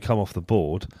me is when you come off the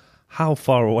board, how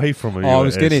far away from you. I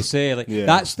was going to say,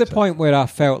 that's the point where I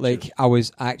felt like I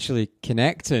was actually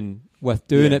connecting with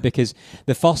doing it, because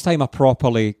the first time I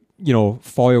properly,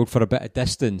 foiled for a bit of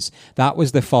distance, that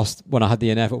was the first when I had the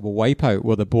inevitable wipeout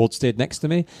where the board stayed next to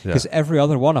me, because every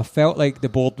other one I felt like the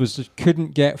board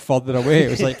couldn't get further away. It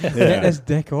was like, get this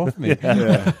dick off me.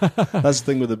 Yeah. That's the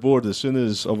thing with the board. As soon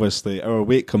as obviously our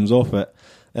weight comes off it,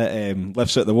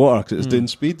 lifts out the water because it's doing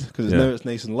speed, because now it's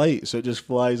nice and light, so it just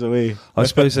flies away. I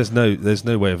suppose there's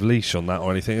no way of leash on that or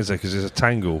anything, is there? Because there's a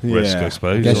tangle risk, I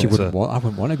suppose. I guess I wouldn't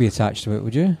want to be attached to it,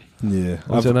 would you? Yeah,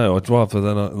 I don't know. I'd rather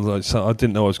than I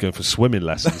didn't know I was going for swimming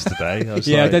lessons today. I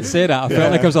did say that. I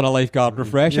felt like I was on a lifeguard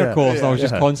refresher course. And I was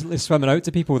just constantly swimming out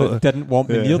to people that didn't want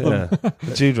me near them.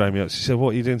 Jude rang me up. She said,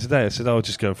 "What are you doing today?" I said, "I was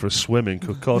just going for a swim in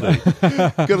Kirkcaldy."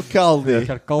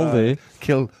 Kirkcaldy.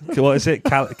 What is it?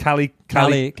 Calicaldy.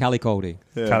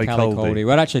 Calicaldy.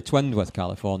 We're actually twinned with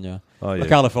California. Oh, yeah.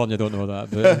 California don't know that,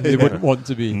 but they wouldn't want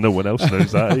to be. No one else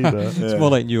knows that either. It's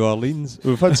more like New Orleans.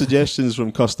 We've had suggestions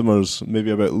from customers maybe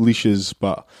about leashes,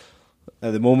 but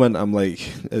at the moment I'm like,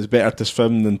 it's better to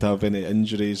swim than to have any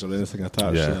injuries or anything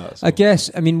attached to that. So. I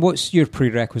guess, what's your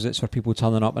prerequisites for people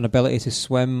turning up? An ability to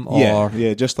swim? Or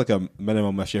Yeah, just like a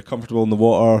minimum. If you're comfortable in the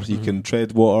water, you can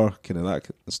tread water, kind of that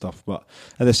stuff. But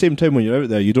at the same time, when you're out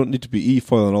there, you don't need to be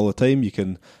e-foiling all the time. You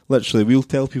can literally, we'll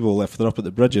tell people if they're up at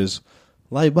the bridges,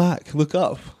 lie back, look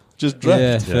up. Just drift.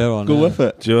 Yeah, fair one. Go yeah. with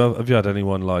it. Have you had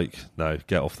anyone like, no,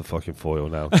 get off the fucking foil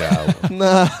now, get out?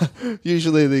 Nah,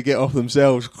 usually they get off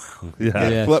themselves. Yeah.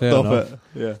 Yeah, Flipped fair off enough. it.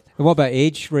 Yeah. And what about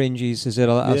age ranges? Is there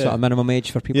a Yeah. sort of minimum age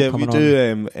for people Yeah, we coming on?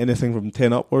 do anything from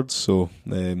 10 upwards, so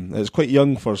it's quite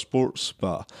young for sports,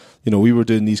 but we were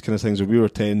doing these kind of things when we were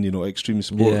 10, extreme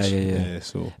sports. Yeah.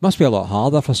 So It must be a lot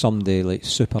harder for somebody like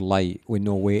super light with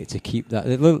no weight to keep that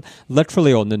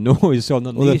literally on the nose, on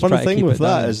the well, the knees. funny try to thing keep with it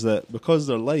that down. is that because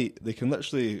they're light, they can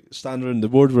literally stand around the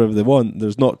board wherever they want.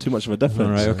 There's not too much of a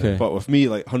difference. Right, okay. But with me,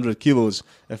 like 100 kilos,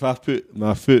 if I put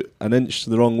my foot an inch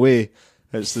the wrong way,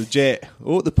 it's the jet.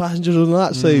 Oh, the passenger's on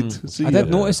that side. See I ya.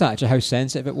 did notice actually how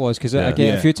sensitive it was because Yeah. again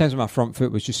Yeah. a few times my front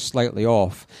foot was just slightly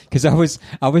off because I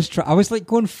was like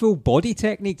going full body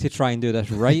technique to try and do this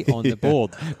right on the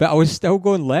board, but I was still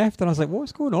going left and I was like,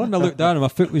 what's going on? And I looked down and my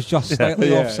foot was just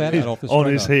slightly off centre off the On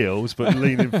trigger. his heels, but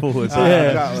leaning forwards.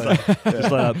 Yeah, exactly.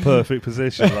 Just like that perfect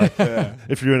position. Like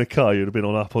if you're in a car, you'd have been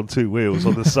up on two wheels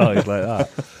on the side like that.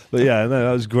 But yeah, no,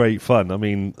 that was great fun. I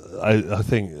mean, I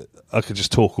think I could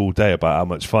just talk all day about how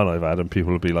much fun I've had, and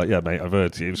people would be like, "Yeah, mate, I've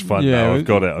heard you. It was fun. Yeah, now I've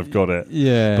got it."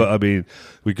 Yeah, But I mean,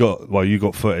 you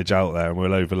got footage out there, and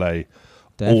we'll overlay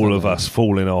definitely. all of us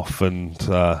falling off, and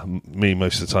me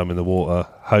most of the time in the water.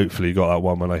 Hopefully, you got that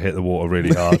one when I hit the water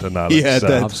really hard, and that Yeah, it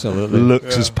absolutely.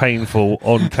 looks as painful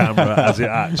on camera as it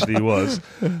actually was,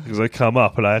 because I come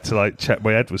up and I had to like check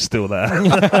my head was still there.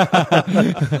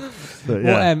 But,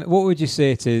 yeah. What would you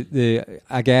say to the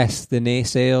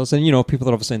naysayers and people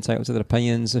are obviously entitled to their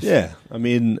opinions? Yeah, I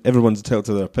mean, everyone's entitled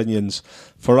to their opinions.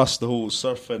 For us, the whole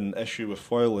surfing issue with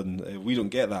foiling, we don't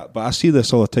get that. But I see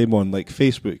this all the time on like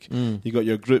Facebook. You got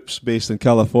your groups based in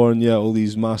California, all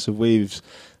these massive waves,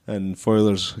 and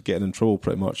foilers getting in trouble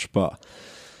pretty much. But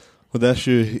the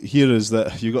issue here is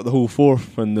that you got the whole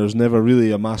fourth, and there's never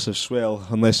really a massive swell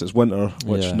unless it's winter,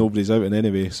 which Yeah. nobody's out in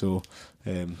anyway. So,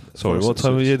 Sorry, what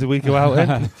time of year did we go out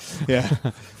in? yeah,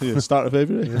 start of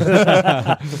February.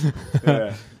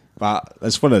 Yeah. But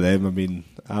it's one of them. I mean,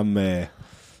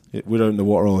 we're out in the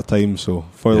water all the time, so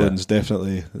foiling's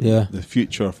definitely the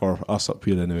future for us up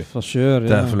here anyway. For sure, yeah.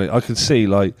 Definitely. I can see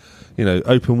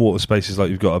open water spaces like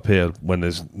you've got up here when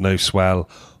there's no swell,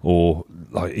 or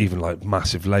like even like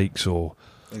massive lakes or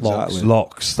Exactly.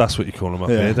 locks. That's what you call them up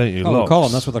here, don't you? Oh, Locks. we call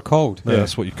them. That's what they're called. No,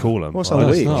 that's what you call them. What's I a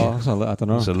don't lake? know. I don't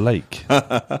know. It's a lake.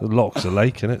 The lock's a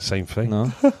lake, isn't it? Same thing.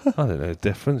 No, I don't know the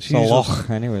difference. it's a loch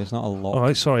anyway. It's not a lock. All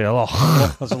right, sorry, a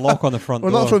lock. There's a lock on the front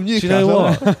We're door. not from Do you Newcastle.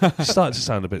 know what? You started to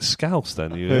sound a bit scouse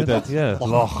then. You did. Yeah,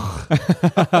 loch.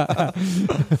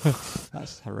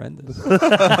 That's horrendous.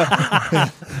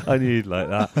 I knew you'd like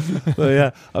that. But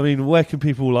yeah, I mean, where can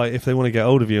people, like, if they want to get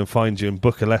hold of you and find you and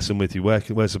book a lesson with you,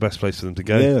 where's the best place for them to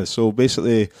go? Yeah, so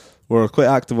basically we're quite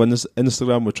active on this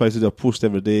Instagram. We try to do a post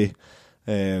every day.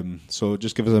 So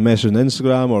just give us a message on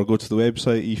Instagram or go to the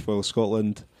website, eFoil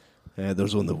Scotland.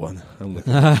 There's only one. I'm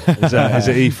looking. Is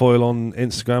it eFoil on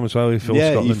Instagram as well?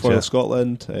 eFoil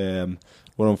Scotland. eFoil Scotland.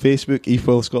 We're on Facebook,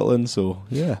 eFoil Scotland. So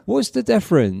yeah. What's the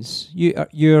difference?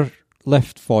 Your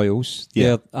lift foils,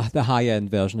 Yeah. they're the high end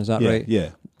version. Is that Yeah, right? yeah.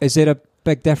 Is there a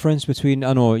big difference between?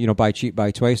 I know buy cheap, buy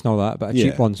twice, and all that, but a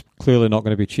cheap Yeah. one's clearly not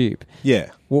going to be cheap. Yeah.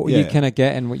 What Yeah. you kind of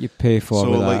get and what you pay for?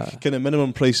 So with like that? kind of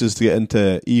minimum prices to get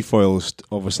into eFoils,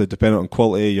 obviously depending on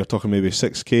quality, you're talking maybe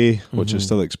 6k, which is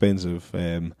still expensive.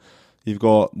 You've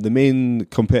got the main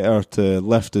competitor to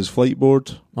Lift is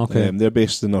Flightboard. Okay. They're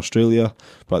based in Australia,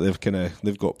 but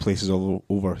they've got places all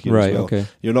over here Right, as well. okay.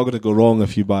 You're not going to go wrong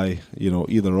if you buy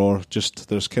either or. Just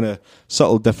there's kind of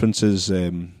subtle differences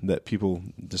that people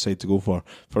decide to go for.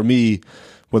 For me,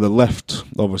 with a Lift,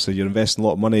 obviously you're investing a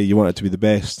lot of money. You want it to be the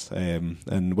best,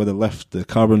 and with a Lift, the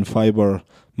carbon fibre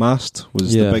mast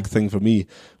was the big thing for me.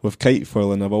 With kite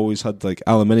foiling, I've always had like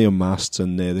aluminium masts,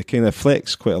 and they kind of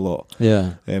flex quite a lot.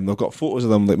 Yeah. I've got photos of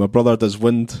them. Like my brother does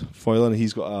wind foiling,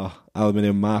 he's got a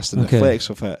aluminium mast and Okay. it flex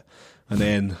with it. And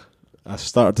then I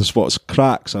started to spot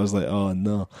cracks. I was like, oh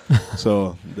no.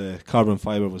 So the carbon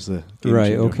fibre was the game Right.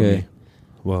 changer for Okay. me.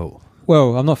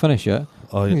 Well, I'm not finished yet.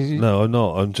 No, I'm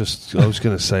not. I was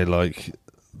going to say, like,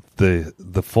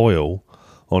 the foil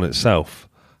on itself,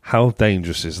 how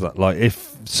dangerous is that? Like,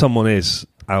 if someone is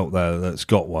out there that's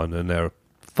got one and they're a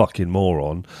fucking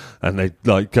moron and they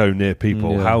like go near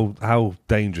people, how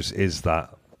dangerous is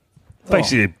that?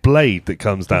 Basically, a blade that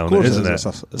comes down, Of course isn't it? It's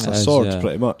a It is, sword, yeah.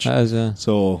 pretty much. That is,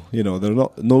 So they're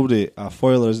not. A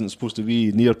foiler isn't supposed to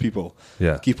be near people.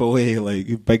 Yeah. Keep away,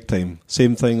 like big time.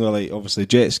 Same thing with like obviously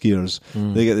jet skiers.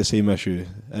 They get the same issue,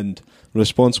 and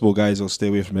responsible guys will stay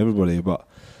away from everybody. But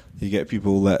you get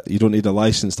people that you don't need a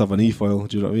license to have an eFoil.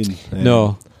 Do you know what I mean?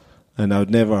 no. And I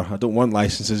don't want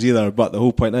licenses either. But the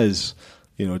whole point is,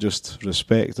 just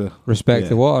respect the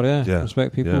the water. Yeah.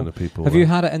 Respect people. Yeah, and the people. Have you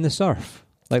had it in the surf?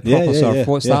 Like proper surf?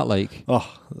 What's that like? Oh,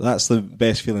 that's the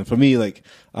best feeling for me. Like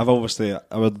I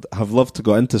would have loved to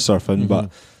go into surfing,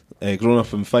 but growing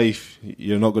up in Fife,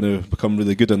 you're not going to become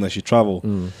really good unless you travel.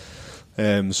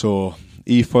 So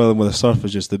eFoiling with a surf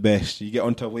is just the best. You get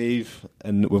onto a wave,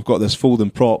 and we've got this folding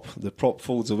prop. The prop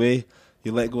folds away.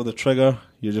 You let go of the trigger.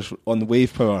 You're just on the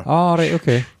wave power. Oh, right,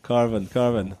 okay. Carving.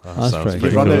 That's pretty You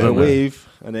good. run out cool, a isn't it? wave,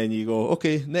 and then you go,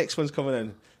 okay, next one's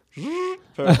coming in.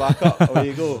 Power back up. Away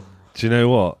you go. Do you know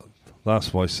what?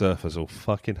 That's why surfers all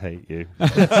fucking hate you. No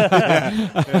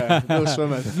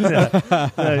swimming. No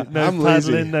I'm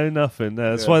lazy. paddling, no nothing.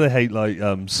 That's why they hate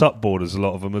sup boarders, a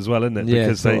lot of them as well, isn't it? Yeah,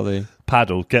 Because totally. they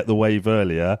paddle, get the wave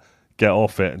earlier, get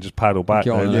off it, and just paddle back.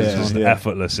 Get on And the it's next just one. Yeah.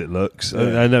 effortless. It looks.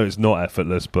 Yeah. I know it's not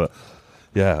effortless, but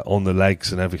yeah, on the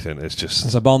legs and everything, it's just.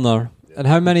 It's a burner. And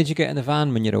how many do you get in the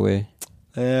van when you're away?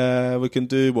 We can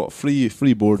do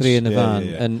three boards. 3 in the Yeah, van.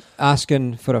 yeah, yeah. And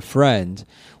asking for a friend,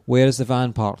 where is the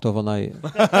van parked overnight?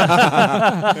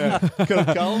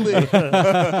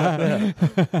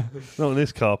 Not in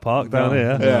this car park down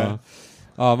here. Yeah.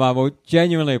 Oh man, well,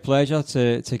 genuinely a pleasure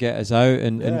to get us out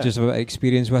and Yeah. just have an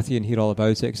experience with you and hear all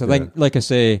about it. Because I think, like I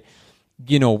say,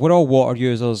 we're all water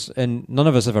users, and none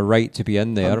of us have a right to be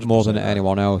in there more than 100%,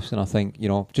 anyone else. And I think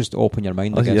just open your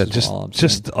mind. I guess Yeah, is what I'm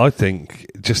saying. I think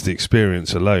just the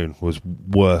experience alone was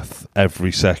worth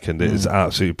every second. It is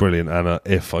absolutely brilliant, and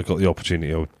if I got the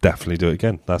opportunity, I would definitely do it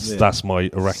again. That's my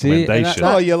recommendation.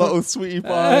 Oh, you little sweetie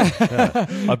pie.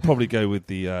 I'd probably go with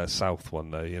the south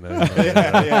one though. Exactly.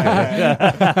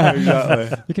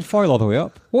 You can foil all the way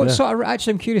up.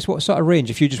 Actually, I'm curious, what sort of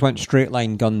range? If you just went straight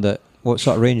line gunned it, what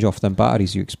sort of range off them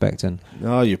batteries are you expecting?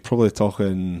 No, you're probably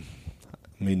talking.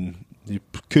 I mean, you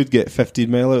could get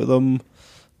 15 mile out of them.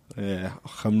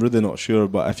 I'm really not sure,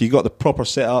 but if you got the proper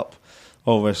setup,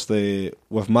 obviously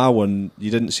with my one, you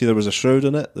didn't see there was a shroud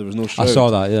in it. There was no shroud. I saw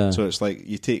that, yeah. So it's like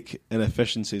you take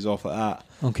inefficiencies off like that.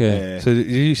 Okay. So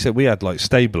you said we had like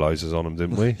stabilizers on them,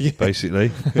 didn't we? Yeah.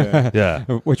 Basically, Yeah. yeah,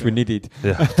 Which we needed.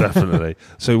 yeah, definitely.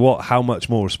 So how much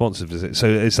more responsive is it? So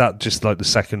is that just like the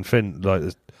second fin,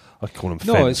 I call them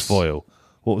No, fins it's- foil?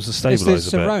 What was the It's the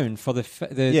stabilizer bit? surround for the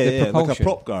Yeah, propulsion. like a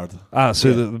prop guard. So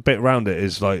Yeah. the bit round it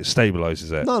is like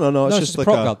stabilizes it. No, No, it's it's just the like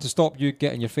prop a. guard to stop you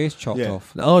getting your face chopped Yeah.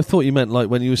 off. Oh, I thought you meant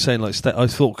like when you were saying like I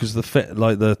thought because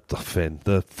the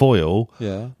the foil.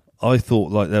 Yeah. I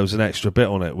thought like there was an extra bit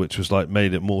on it which was like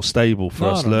made it more stable for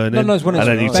us learning. No, it's when it's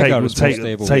and then you bigger, it's more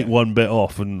stable. take one bit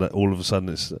off, and all of a sudden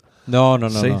it's. No.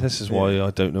 See, no. this is why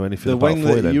I don't know anything The about wing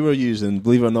foiling. that you were using,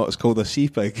 believe it or not, it's called a sea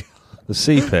pig. The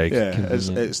sea pig. Yeah,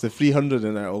 Convenient. it's the 300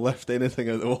 and it'll lift anything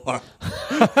out of the water.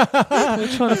 They're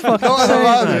trying to fucking Not say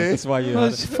allowed, that. eh? That's why you. Oh,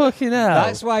 Had it's it. fucking hell.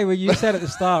 That's why when you said at the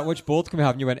start, which board can we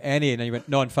have? And you went any, and then you went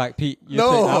no. In fact, Pete, you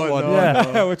No, take that one. no,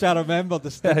 Yeah. Which I remember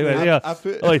the Yeah, he went, I- yeah. I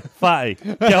put- Oi, fatty,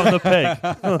 get on the pig.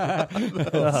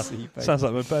 Sea pig. Sounds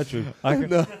like my bedroom.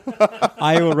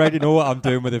 I already know what I'm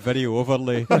doing with the video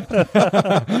overlay.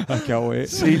 I can't wait.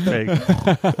 Sea pig.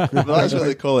 But that's what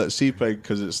they call it, sea pig,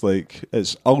 because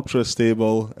it's ultra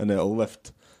stable and it'll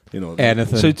lift,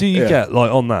 Anything. So do you Yeah. get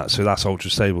like on that? So that's ultra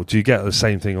stable. Do you get the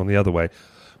same thing on the other way,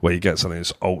 where you get something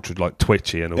that's ultra like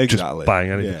twitchy and it'll Exactly. just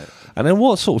bang anything? Yeah. And then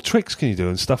what sort of tricks can you do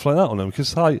and stuff like that on them?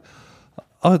 Because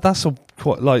that's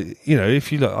quite like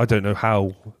if you look, I don't know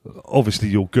how. Obviously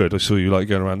you're good. I saw you like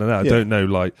going around and that. I Yeah. don't know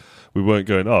like we weren't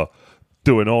going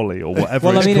do an ollie or whatever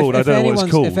Well, it's I mean, called. I don't know what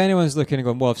it's called. if anyone's looking and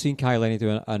going, well, I've seen Kyle Lenny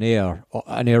do an air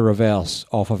reverse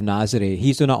off of Nazare.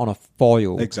 He's doing it on a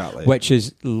foil, Exactly. which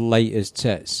is light as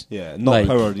tits. Yeah, not Like-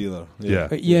 powered either. Yeah.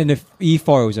 Yeah, and the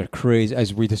e-foils are crazy,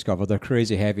 as we discovered. They're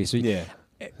crazy heavy. So Yeah.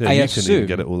 Yeah, I you assume can even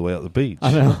get it all the way up the beach.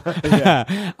 I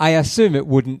know. I assume it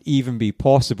wouldn't even be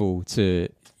possible to.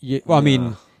 I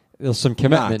mean, there's some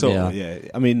commitment totally, there. yeah.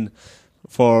 I mean,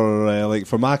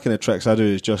 for my kind of tricks I do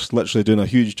is just literally doing a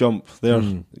huge jump there.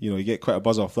 You get quite a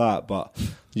buzz off that, but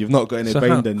you've not got any So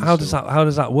binding. how does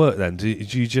that work then? Do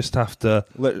you just have to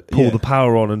pull Yeah. the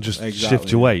power on and just Exactly.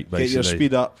 shift your weight, basically? Get your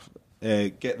speed up,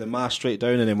 get the mass straight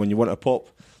down, and then when you want to pop,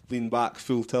 lean back,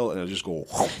 full tilt, and it'll just go.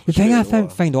 The thing I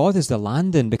find odd is the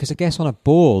landing, because I guess on a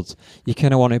board you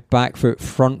kind of want a back foot,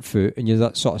 front foot, and you're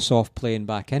that sort of soft playing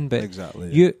back in. But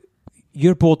Exactly.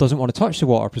 your board doesn't want to touch the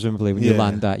water, presumably, when you Yeah,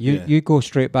 land that. yeah. You go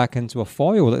straight back into a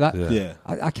foil like that. Yeah. Yeah.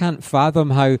 I can't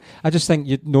fathom how. I just think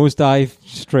you nosedive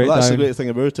straight Well, that's down. the great thing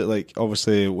about it. Like,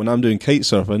 obviously, when I'm doing kite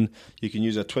surfing, you can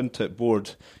use a twin tip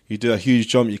board. you do a huge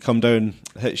jump, you come down,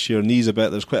 hits your knees a bit,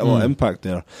 there's quite a lot of impact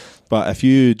there. But if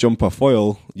you jump a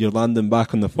foil, you're landing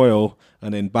back on the foil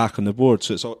and then back on the board,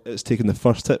 so it's taking the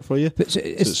first hit for you. But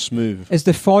It's smooth. Is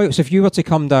the foil? So if you were to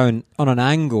come down on an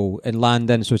angle and land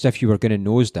in, so as if you were going to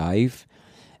nosedive,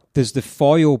 does the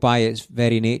foil by its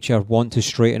very nature want to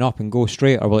straighten up and go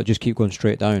straight, or will it just keep going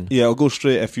straight down? Yeah, it'll go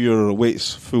straight if your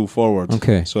weight's full forward.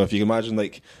 Okay. So if you can imagine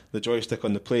like the joystick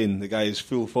on the plane, the guy is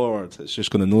full forward, it's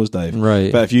just going to nosedive.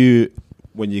 Right. But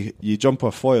when you jump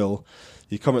a foil,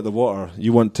 you come at the water,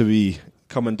 you want to be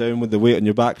coming down with the weight on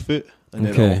your back foot, and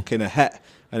then it'll kind of hit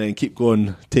and then keep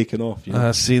going, taking off. You know?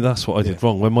 See, that's what I did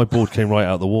wrong. When my board came right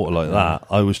out of the water like that,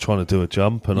 I was trying to do a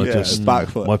jump, and I just back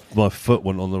foot. my foot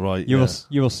went on the right. You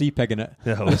were sea pigging it.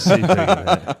 Yeah, I was sea pigging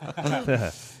it.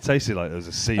 Yeah, tasted like there was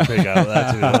a sea pig out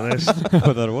there, to be honest.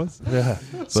 Oh, there was. Yeah.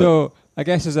 So I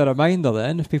guess as a reminder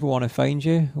then, if people want to find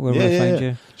you, where will they find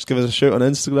you? Just give us a shout on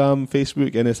Instagram,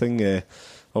 Facebook, anything.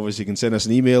 Obviously, you can send us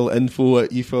an email,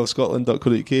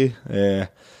 info@efoilscotland.co.uk.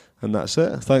 And that's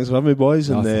it. Thanks for having me, boys.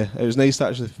 And it was nice to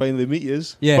actually finally meet you.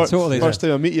 Yeah, totally. First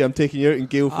time I meet you, I'm taking you out in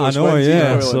Gale Force. I know,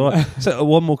 yeah. So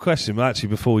one more question, actually,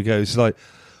 before we go. It's like,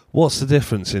 what's the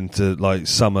difference into like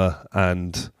summer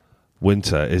and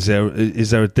winter? Is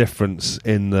there a difference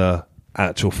in the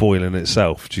actual foiling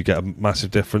itself? Do you get a massive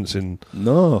difference in?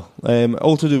 No,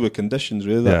 all to do with conditions.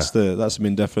 Really, that's the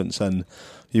main difference. And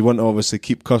you want to obviously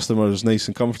keep customers nice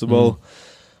and comfortable.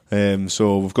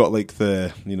 So we've got like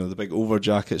the big over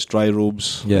jackets, dry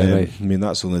robes. Yeah, right. I mean,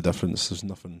 that's the only difference. There's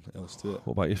nothing else to it.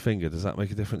 What about your finger? Does that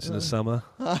make a difference in the summer?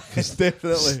 It's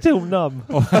definitely still numb.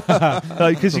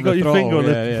 Because you got your finger on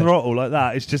the throttle like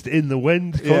that. It's just in the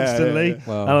wind constantly. Yeah.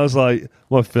 Wow. And I was like,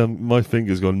 my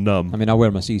finger's gone numb. I mean, I wear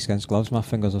my seascans gloves. My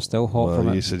fingers are still hot from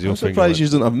it. You said your I'm finger surprised you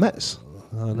don't have mitts.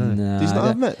 Oh, no. Nah, Do you not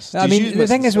have mitts? I mean, the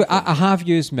thing is, I have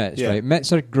used mitts, Yeah. right?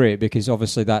 Mitts are great because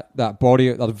obviously that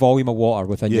body, the volume of water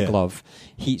within your glove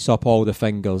heats up all the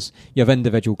fingers. You have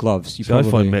individual gloves. I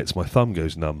find mitts, my thumb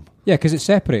goes numb. Yeah, because it's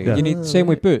separated. Yeah. You need same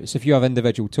with boots. If you have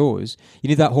individual toes, you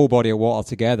need that whole body of water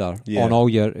together on all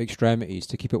your extremities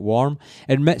to keep it warm.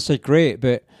 And mitts are great,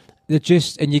 but they're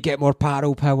and you get more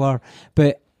paddle power,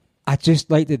 but I just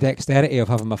like the dexterity of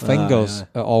having my fingers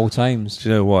at all times. Do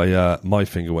you know why my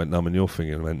finger went numb and your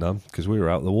finger went numb? Because we were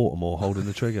out in the water more holding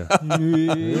the trigger.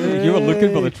 You were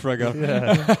looking for the trigger.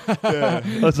 Yeah.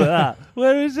 I was like that.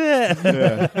 Where is it?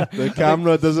 The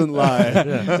camera doesn't lie.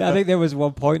 I think there was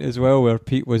one point as well where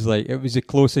Pete was like, it was the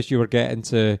closest you were getting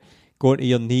to going to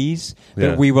your knees,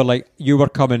 that we were like, you were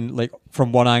coming like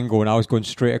from one angle and I was going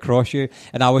straight across you,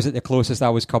 and I was at the closest I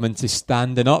was coming to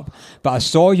standing up, but I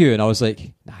saw you and I was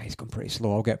like, nah, he's going pretty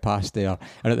slow, I'll get past there.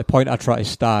 And at the point I tried to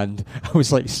stand, I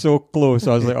was like so close,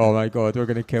 I was like, oh my god, we're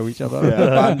going to kill each other.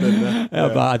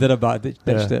 But I did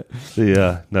ditched it.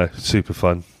 No, super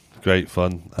fun. Great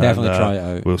fun. Definitely try it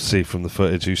out. We'll see from the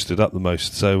footage who stood up the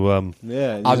most. So, I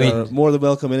mean, more than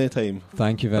welcome anytime.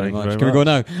 Thank you very much. Can we go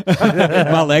now?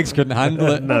 My legs couldn't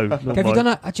handle it. No. Have you done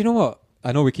it? Do you know what?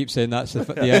 I know we keep saying that's at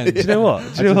the end. Do you know what? I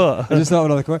just thought of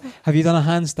another question. Have you done a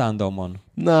handstand on one?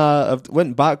 Nah, I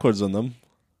went backwards on them.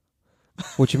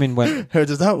 What do you mean when? How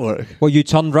does that work? Well, you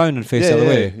turned round and face the other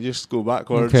way. You just go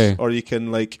backwards, Okay. or you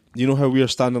can you know how we are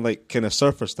standing like kind of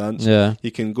surfer stance. Yeah. You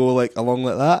can go like along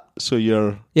like that, so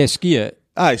you're Ski it.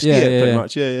 ski it pretty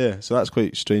much. Yeah. So that's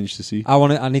quite strange to see.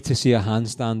 I need to see a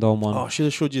handstand on one. Oh, I should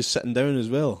have showed you sitting down as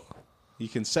well. You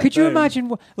can sit. Could you down.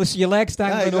 imagine? Listen, your legs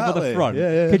dangling over the exactly. front.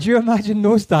 Yeah. Could you imagine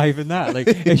nosediving that? Like,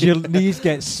 as your knees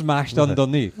get smashed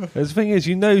underneath. The thing is,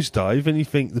 you nosedive and you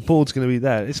think the board's going to be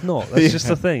there. It's not. That's just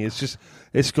the thing.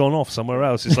 It's gone off somewhere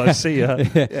else. It's like, see ya.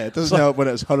 It doesn't help when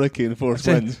it's hurricane force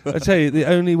winds. I tell you, the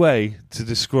only way to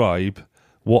describe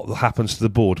what happens to the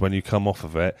board when you come off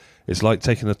of it is like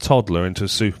taking a toddler into a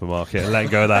supermarket and letting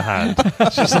go of their hand.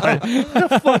 It's just like, where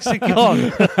the fuck's it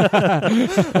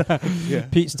gone?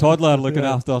 Pete's toddler looking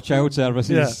after child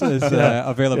services is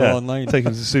available online. Take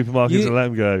him to the supermarket and let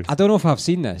him go. I don't know if I've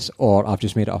seen this or I've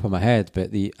just made it up in my head,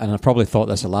 but and I probably thought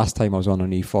this the last time I was on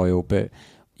an eFoil, but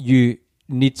you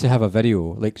need to have a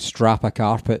video, like strap a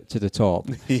carpet to the top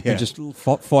and just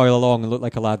foil along and look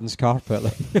like Aladdin's carpet.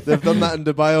 They've done that in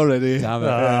Dubai already. Damn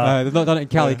it. They've not done it in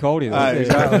Cali-Cody though.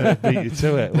 Exactly. Beat you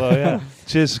to it. Well, yeah.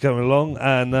 Cheers for coming along,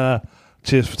 and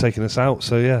cheers for taking us out.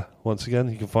 So, yeah, once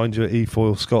again, you can find you at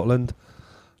eFoil Scotland.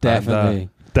 Definitely.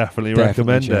 And, definitely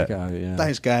recommend check it. out, yeah.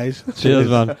 Thanks, guys. Cheers,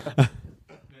 man.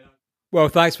 Well,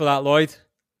 thanks for that, Lloyd.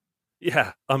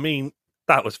 Yeah, I mean,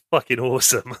 that was fucking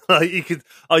awesome. I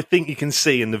think you can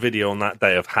see in the video on that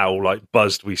day of how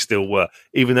buzzed we still were,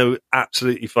 even though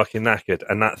absolutely fucking knackered.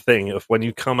 And that thing of when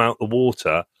you come out the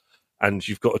water and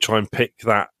you've got to try and pick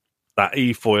that that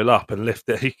eFoil up and lift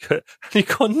it. He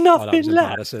got nothing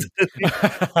left.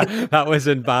 That was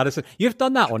embarrassing. You've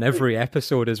done that on every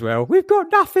episode as well. We've got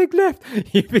nothing left.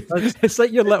 It's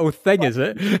like your little thing, is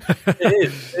it?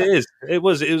 It is. It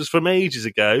was from ages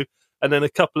ago. And then a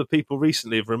couple of people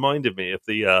recently have reminded me of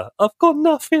the I've got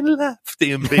nothing left,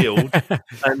 Ian Beald.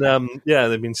 And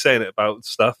they've been saying it about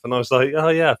stuff. And I was like, oh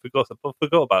yeah, I forgot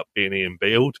about being Ian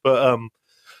Beald. But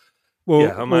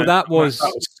that was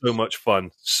so much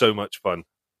fun. So much fun.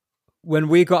 When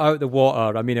we got out the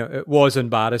water, I mean, it was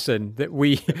embarrassing that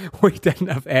we didn't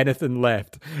have anything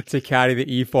left to carry the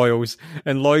eFoils,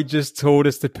 and Lloyd just told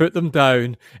us to put them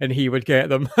down, and he would get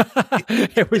them.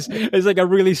 It was like a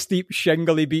really steep,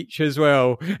 shingly beach as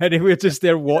well, and we were just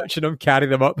there watching him carry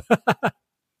them up.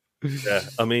 Yeah,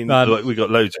 I mean, we got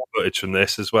loads of footage from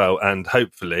this as well, and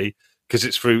hopefully, because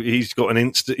it's through, he's got one of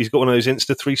those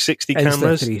Insta 360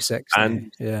 cameras, Insta 360, and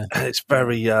it's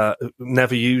very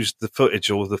never used the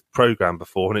footage or the program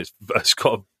before, and it's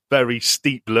got a very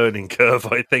steep learning curve,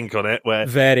 I think, on it, where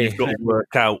you've got to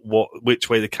work out which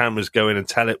way the camera's going and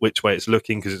tell it which way it's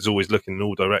looking, because it's always looking in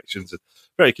all directions. It's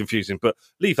very confusing, but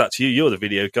leave that to you. You're the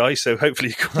video guy, so hopefully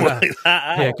you can work that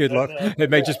out. Yeah, good luck.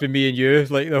 It might just be me and you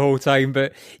like the whole time,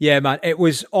 but yeah, man, it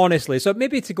was honestly, so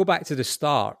maybe to go back to the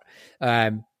start,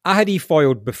 I had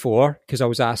eFoiled before because I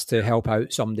was asked to help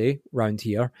out somebody around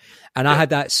here. And I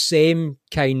had that same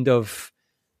kind of,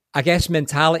 I guess,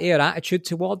 mentality or attitude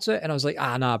towards it. And I was like,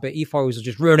 but eFoils are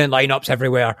just ruining lineups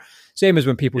everywhere. Same as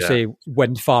when people say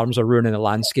wind farms are ruining the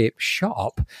landscape. Shut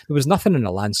up. There was nothing in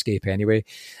the landscape anyway.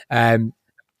 And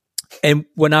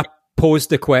when I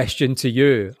posed the question to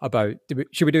you about,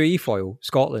 should we do eFoil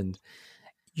Scotland?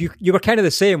 You were kind of the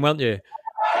same, weren't you?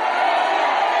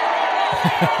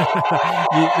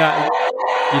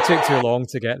 You took too long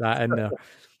to get that in there.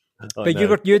 But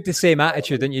you had the same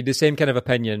attitude, didn't you? The same kind of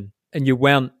opinion, and you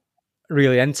weren't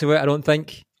really into it, I don't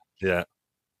think. Yeah.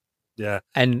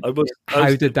 And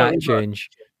how did that change?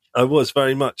 I was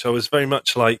very much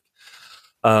like,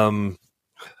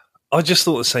 I just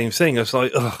thought the same thing. I was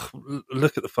like,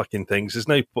 look at the fucking things.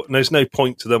 There's no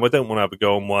point to them. I don't want to have a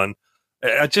go on one.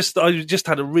 I just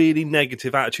had a really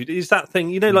negative attitude. Is that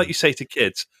thing, like you say to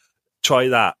kids, try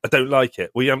that. I don't like it.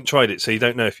 Well, you haven't tried it, so you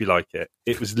don't know if you like it.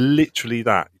 It was literally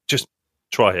that. Just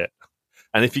try it.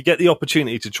 And if you get the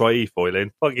opportunity to try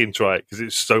eFoiling, fucking try it, because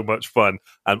it's so much fun.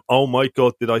 And oh my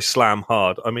God, did I slam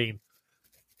hard. I mean...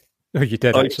 Oh, you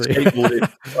did, actually.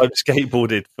 I've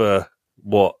skateboarded for,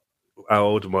 how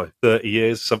old am I? 30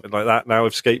 years, something like that. Now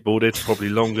I've skateboarded, probably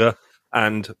longer.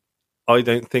 And I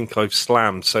don't think I've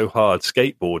slammed so hard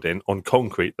skateboarding on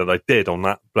concrete that I did on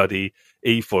that bloody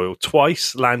eFoil.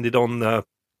 Twice landed on the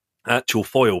actual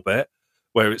foil bit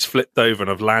where it's flipped over, and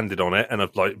I've landed on it and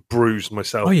I've like bruised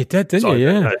myself. Oh, you did, didn't you?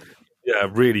 Yeah. Yeah,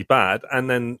 really bad. And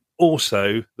then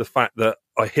also the fact that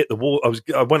I hit the wall.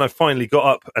 When I finally got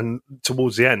up and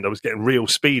towards the end, I was getting real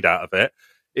speed out of it.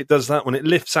 It does that when it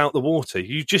lifts out the water.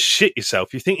 You just shit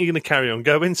yourself. You think you're going to carry on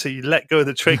going, so you let go of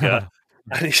the trigger.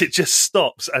 And it just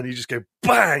stops, and you just go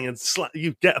bang, and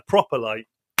you get a proper a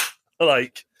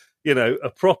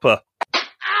proper.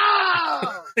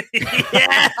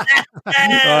 Yeah.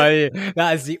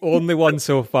 That is the only one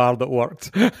so far that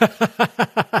worked.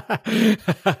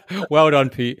 Well done,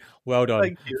 Pete. Well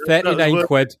done. 39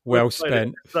 quid, well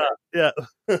spent. Yeah,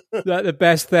 that the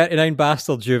best 39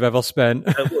 bastards you've ever spent.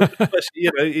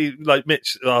 Especially, like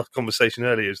Mitch, our conversation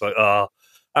earlier was like,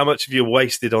 how much have you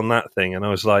wasted on that thing? And I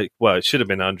was like, well, it should have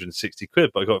been 160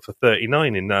 quid, but I got it for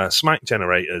 39 in smack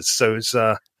generators. So it's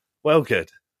well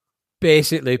good.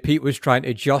 Basically, Pete was trying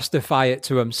to justify it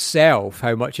to himself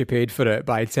how much he paid for it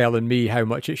by telling me how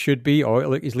much it should be. Oh,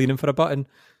 look, he's leaning for a button.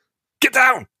 Get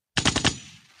down!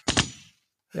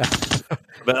 Yeah.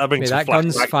 That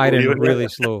gun's firing really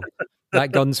slow.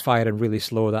 That gun's firing really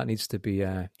slow. That needs to be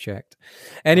checked.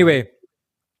 Anyway,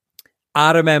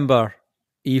 I remember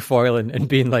eFoiling and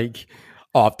being like,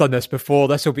 I've done this before.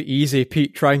 This will be easy.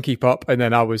 Pete, try and keep up. And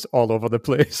then I was all over the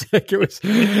place. Like it was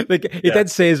like he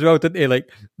did say as well, didn't he? Like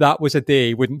that was a day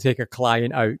he wouldn't take a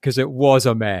client out because it was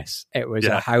a mess. It was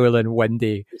a howling,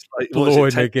 windy,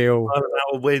 blowing the gale.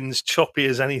 Hour winds, choppy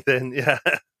as anything. Yeah.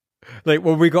 Like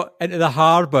when we got into the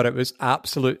harbour, it was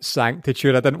absolute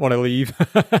sanctitude. I didn't want to leave.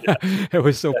 It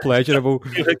was so pleasurable.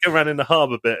 You go around in the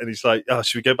harbour bit, and he's like, "Oh,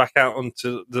 should we go back out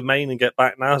onto the main and get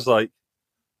back now?" I was like,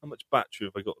 how much battery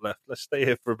have I got left? Let's stay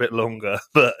here for a bit longer.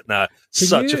 But no,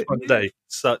 such a fun day.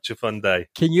 Such a fun day.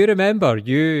 Can you remember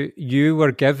you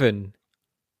were given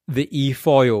the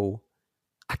eFoil?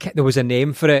 There was a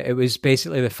name for it. It was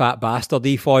basically the fat bastard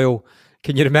eFoil.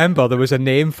 Can you remember there was a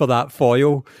name for that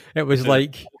foil? It was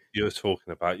like you're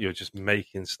talking about, you're just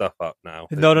making stuff up now.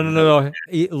 No.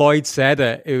 Lloyd said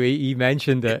it. He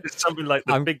mentioned it. It's something like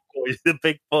the big boy. The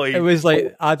big boy. It was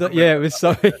like I don't. Yeah, it was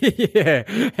so. Yeah,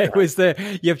 it was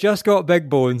the. You've just got big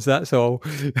bones. That's all.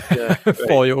 Yeah,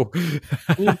 Foil.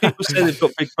 People say they've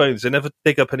got big bones. They never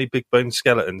dig up any big bone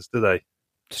skeletons, do they?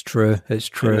 It's true. It's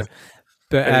true. Yeah.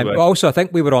 But Anyway. also, I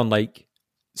think we were on like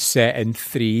setting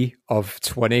 3 of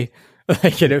 20.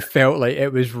 Like, and it felt like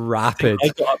it was rapid. I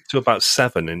got up to about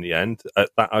 7 in the end.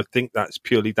 I think that's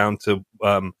purely down to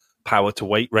power to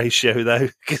weight ratio, though,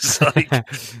 because like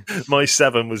my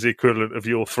 7 was the equivalent of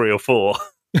your 3 or 4.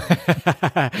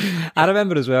 I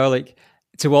remember as well, like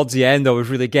towards the end, I was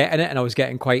really getting it, and I was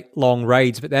getting quite long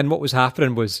rides. But then what was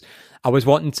happening was I was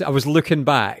looking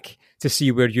back to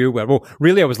see where you were. Well,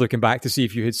 really, I was looking back to see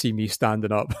if you had seen me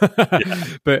standing up.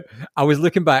 But I was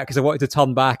looking back because I wanted to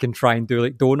turn back and try and do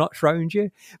like donuts round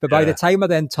you. But by the time I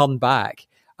then turned back,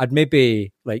 I'd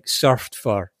maybe like surfed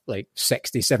for like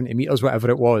 60, 70 meters,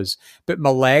 whatever it was. But my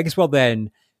legs were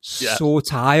then so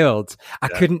tired. I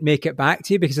couldn't make it back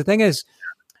to you, because the thing is,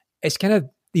 it's kind of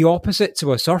the opposite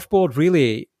to a surfboard,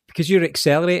 really, because you're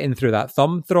accelerating through that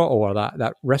thumb throttle or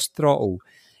that wrist throttle.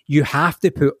 You have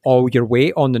to put all your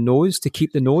weight on the nose to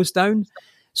keep the nose down.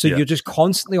 So you're just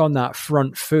constantly on that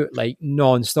front foot, like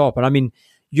non-stop. And I mean,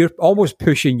 you're almost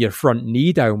pushing your front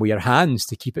knee down with your hands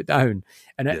to keep it down.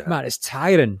 And man, it's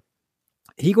tiring.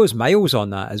 He goes miles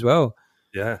on that as well.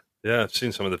 Yeah, I've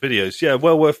seen some of the videos. Yeah,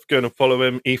 well worth going and follow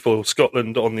him. eFoil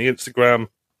Scotland on the Instagram,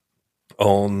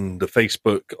 on the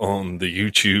Facebook, on the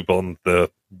YouTube, on the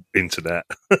internet.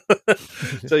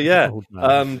 So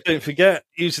don't forget,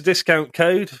 use the discount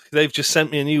code. They've just sent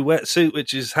me a new wetsuit,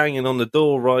 which is hanging on the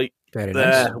door right Very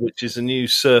there, nice. which is a new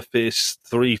Surface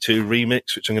 3.2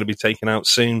 remix, which I'm going to be taking out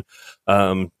soon.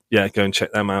 Go and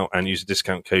check them out and use the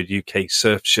discount code UK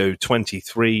Surf Show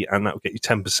 23, and that will get you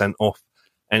 10% off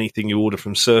anything you order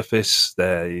from Surface.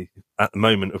 They, at the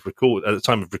moment of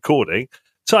time of recording,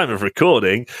 they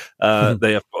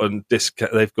have got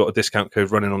they've got a discount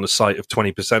code running on the site of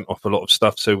 20% off a lot of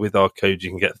stuff. So with our code, you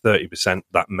can get 30%.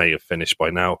 That may have finished by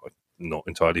now. I'm not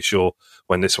entirely sure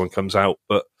when this one comes out,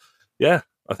 but yeah,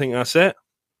 I think that's it.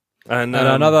 And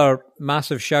another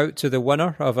massive shout to the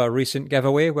winner of a recent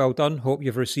giveaway. Well done. Hope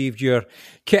you've received your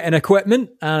kit and equipment,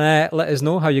 and let us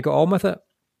know how you got on with it.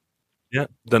 Yeah,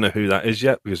 don't know who that is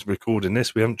yet, because recording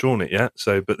this, we haven't drawn it yet.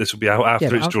 So, but this will be out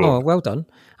after it's drawn. Oh, well done.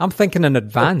 I'm thinking in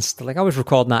advance. Like, I was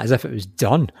recording that as if it was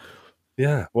done.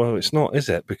 Yeah, well, it's not, is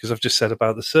it? Because I've just said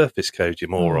about the Surface code, you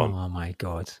moron. Oh my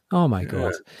god.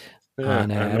 Yeah.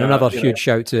 And and another huge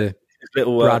shout to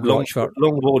little Brad Longshot.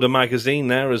 Longboarder magazine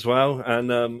there as well.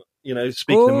 And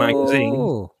speaking of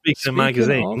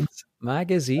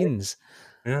magazines,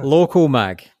 yeah. Local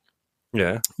Mag.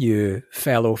 Yeah, you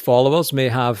fellow followers may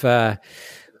have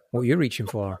what you're reaching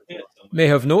for. May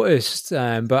have noticed,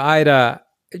 but I had a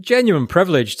genuine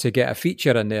privilege to get a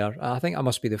feature in there. I think I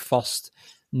must be the first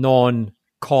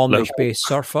non-Cornish-based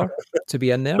surfer to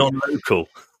be in there.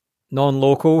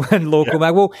 Non-local and local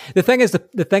mag. Well, the thing is,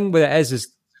 the thing with it is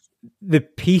the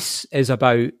piece is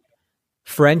about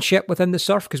friendship within the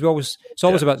surf, because it's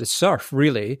always about the surf,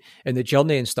 really, and the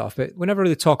journey and stuff. But we never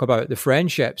really talk about the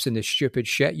friendships and the stupid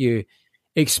shit you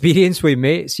experience with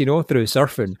mates, through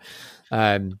surfing.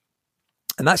 And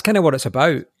that's kind of what it's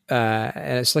about.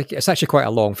 And it's actually quite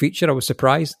a long feature. I was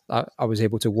surprised I was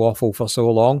able to waffle for so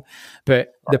long,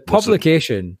 but the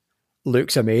publication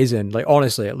looks amazing. Like,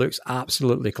 honestly, it looks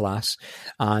absolutely class.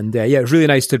 And it's really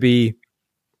nice to be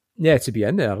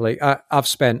in there. Like, I've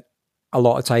spent a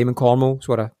lot of time in Cornwall. It's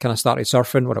where I kind of started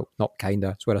surfing.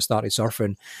 It's where I started surfing.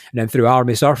 And then through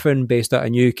Army Surfing, based out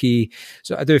of Newquay.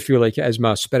 So I do feel like it is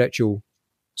my spiritual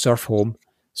surf home.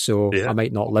 So I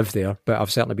might not live there, but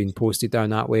I've certainly been posted down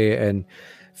that way and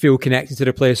feel connected to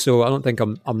the place. So I don't think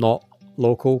I'm not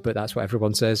local, but that's what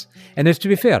everyone says. And if, to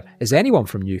be fair, is anyone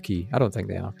from Newquay? I don't think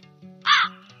they are.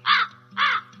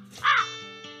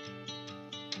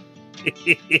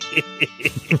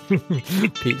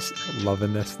 Pete's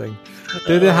loving this thing.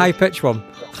 Do the high pitch one.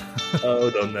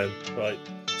 Hold on then. Right.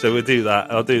 So we'll do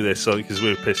that. I'll do this because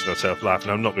we're pissing ourselves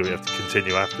laughing. I'm not going to be able to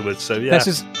continue afterwards. So yeah.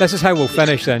 This is how we'll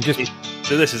finish then.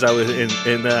 So this is how we're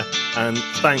in there. And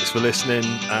thanks for listening.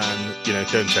 And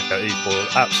go and check out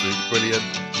eFoil. Absolutely brilliant.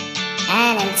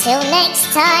 And until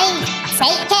next time,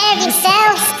 take care of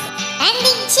yourself and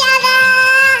each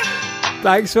other.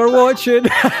 Thanks for watching.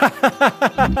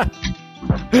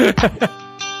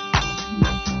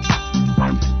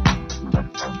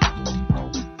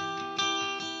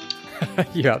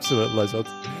 You absolute lizard.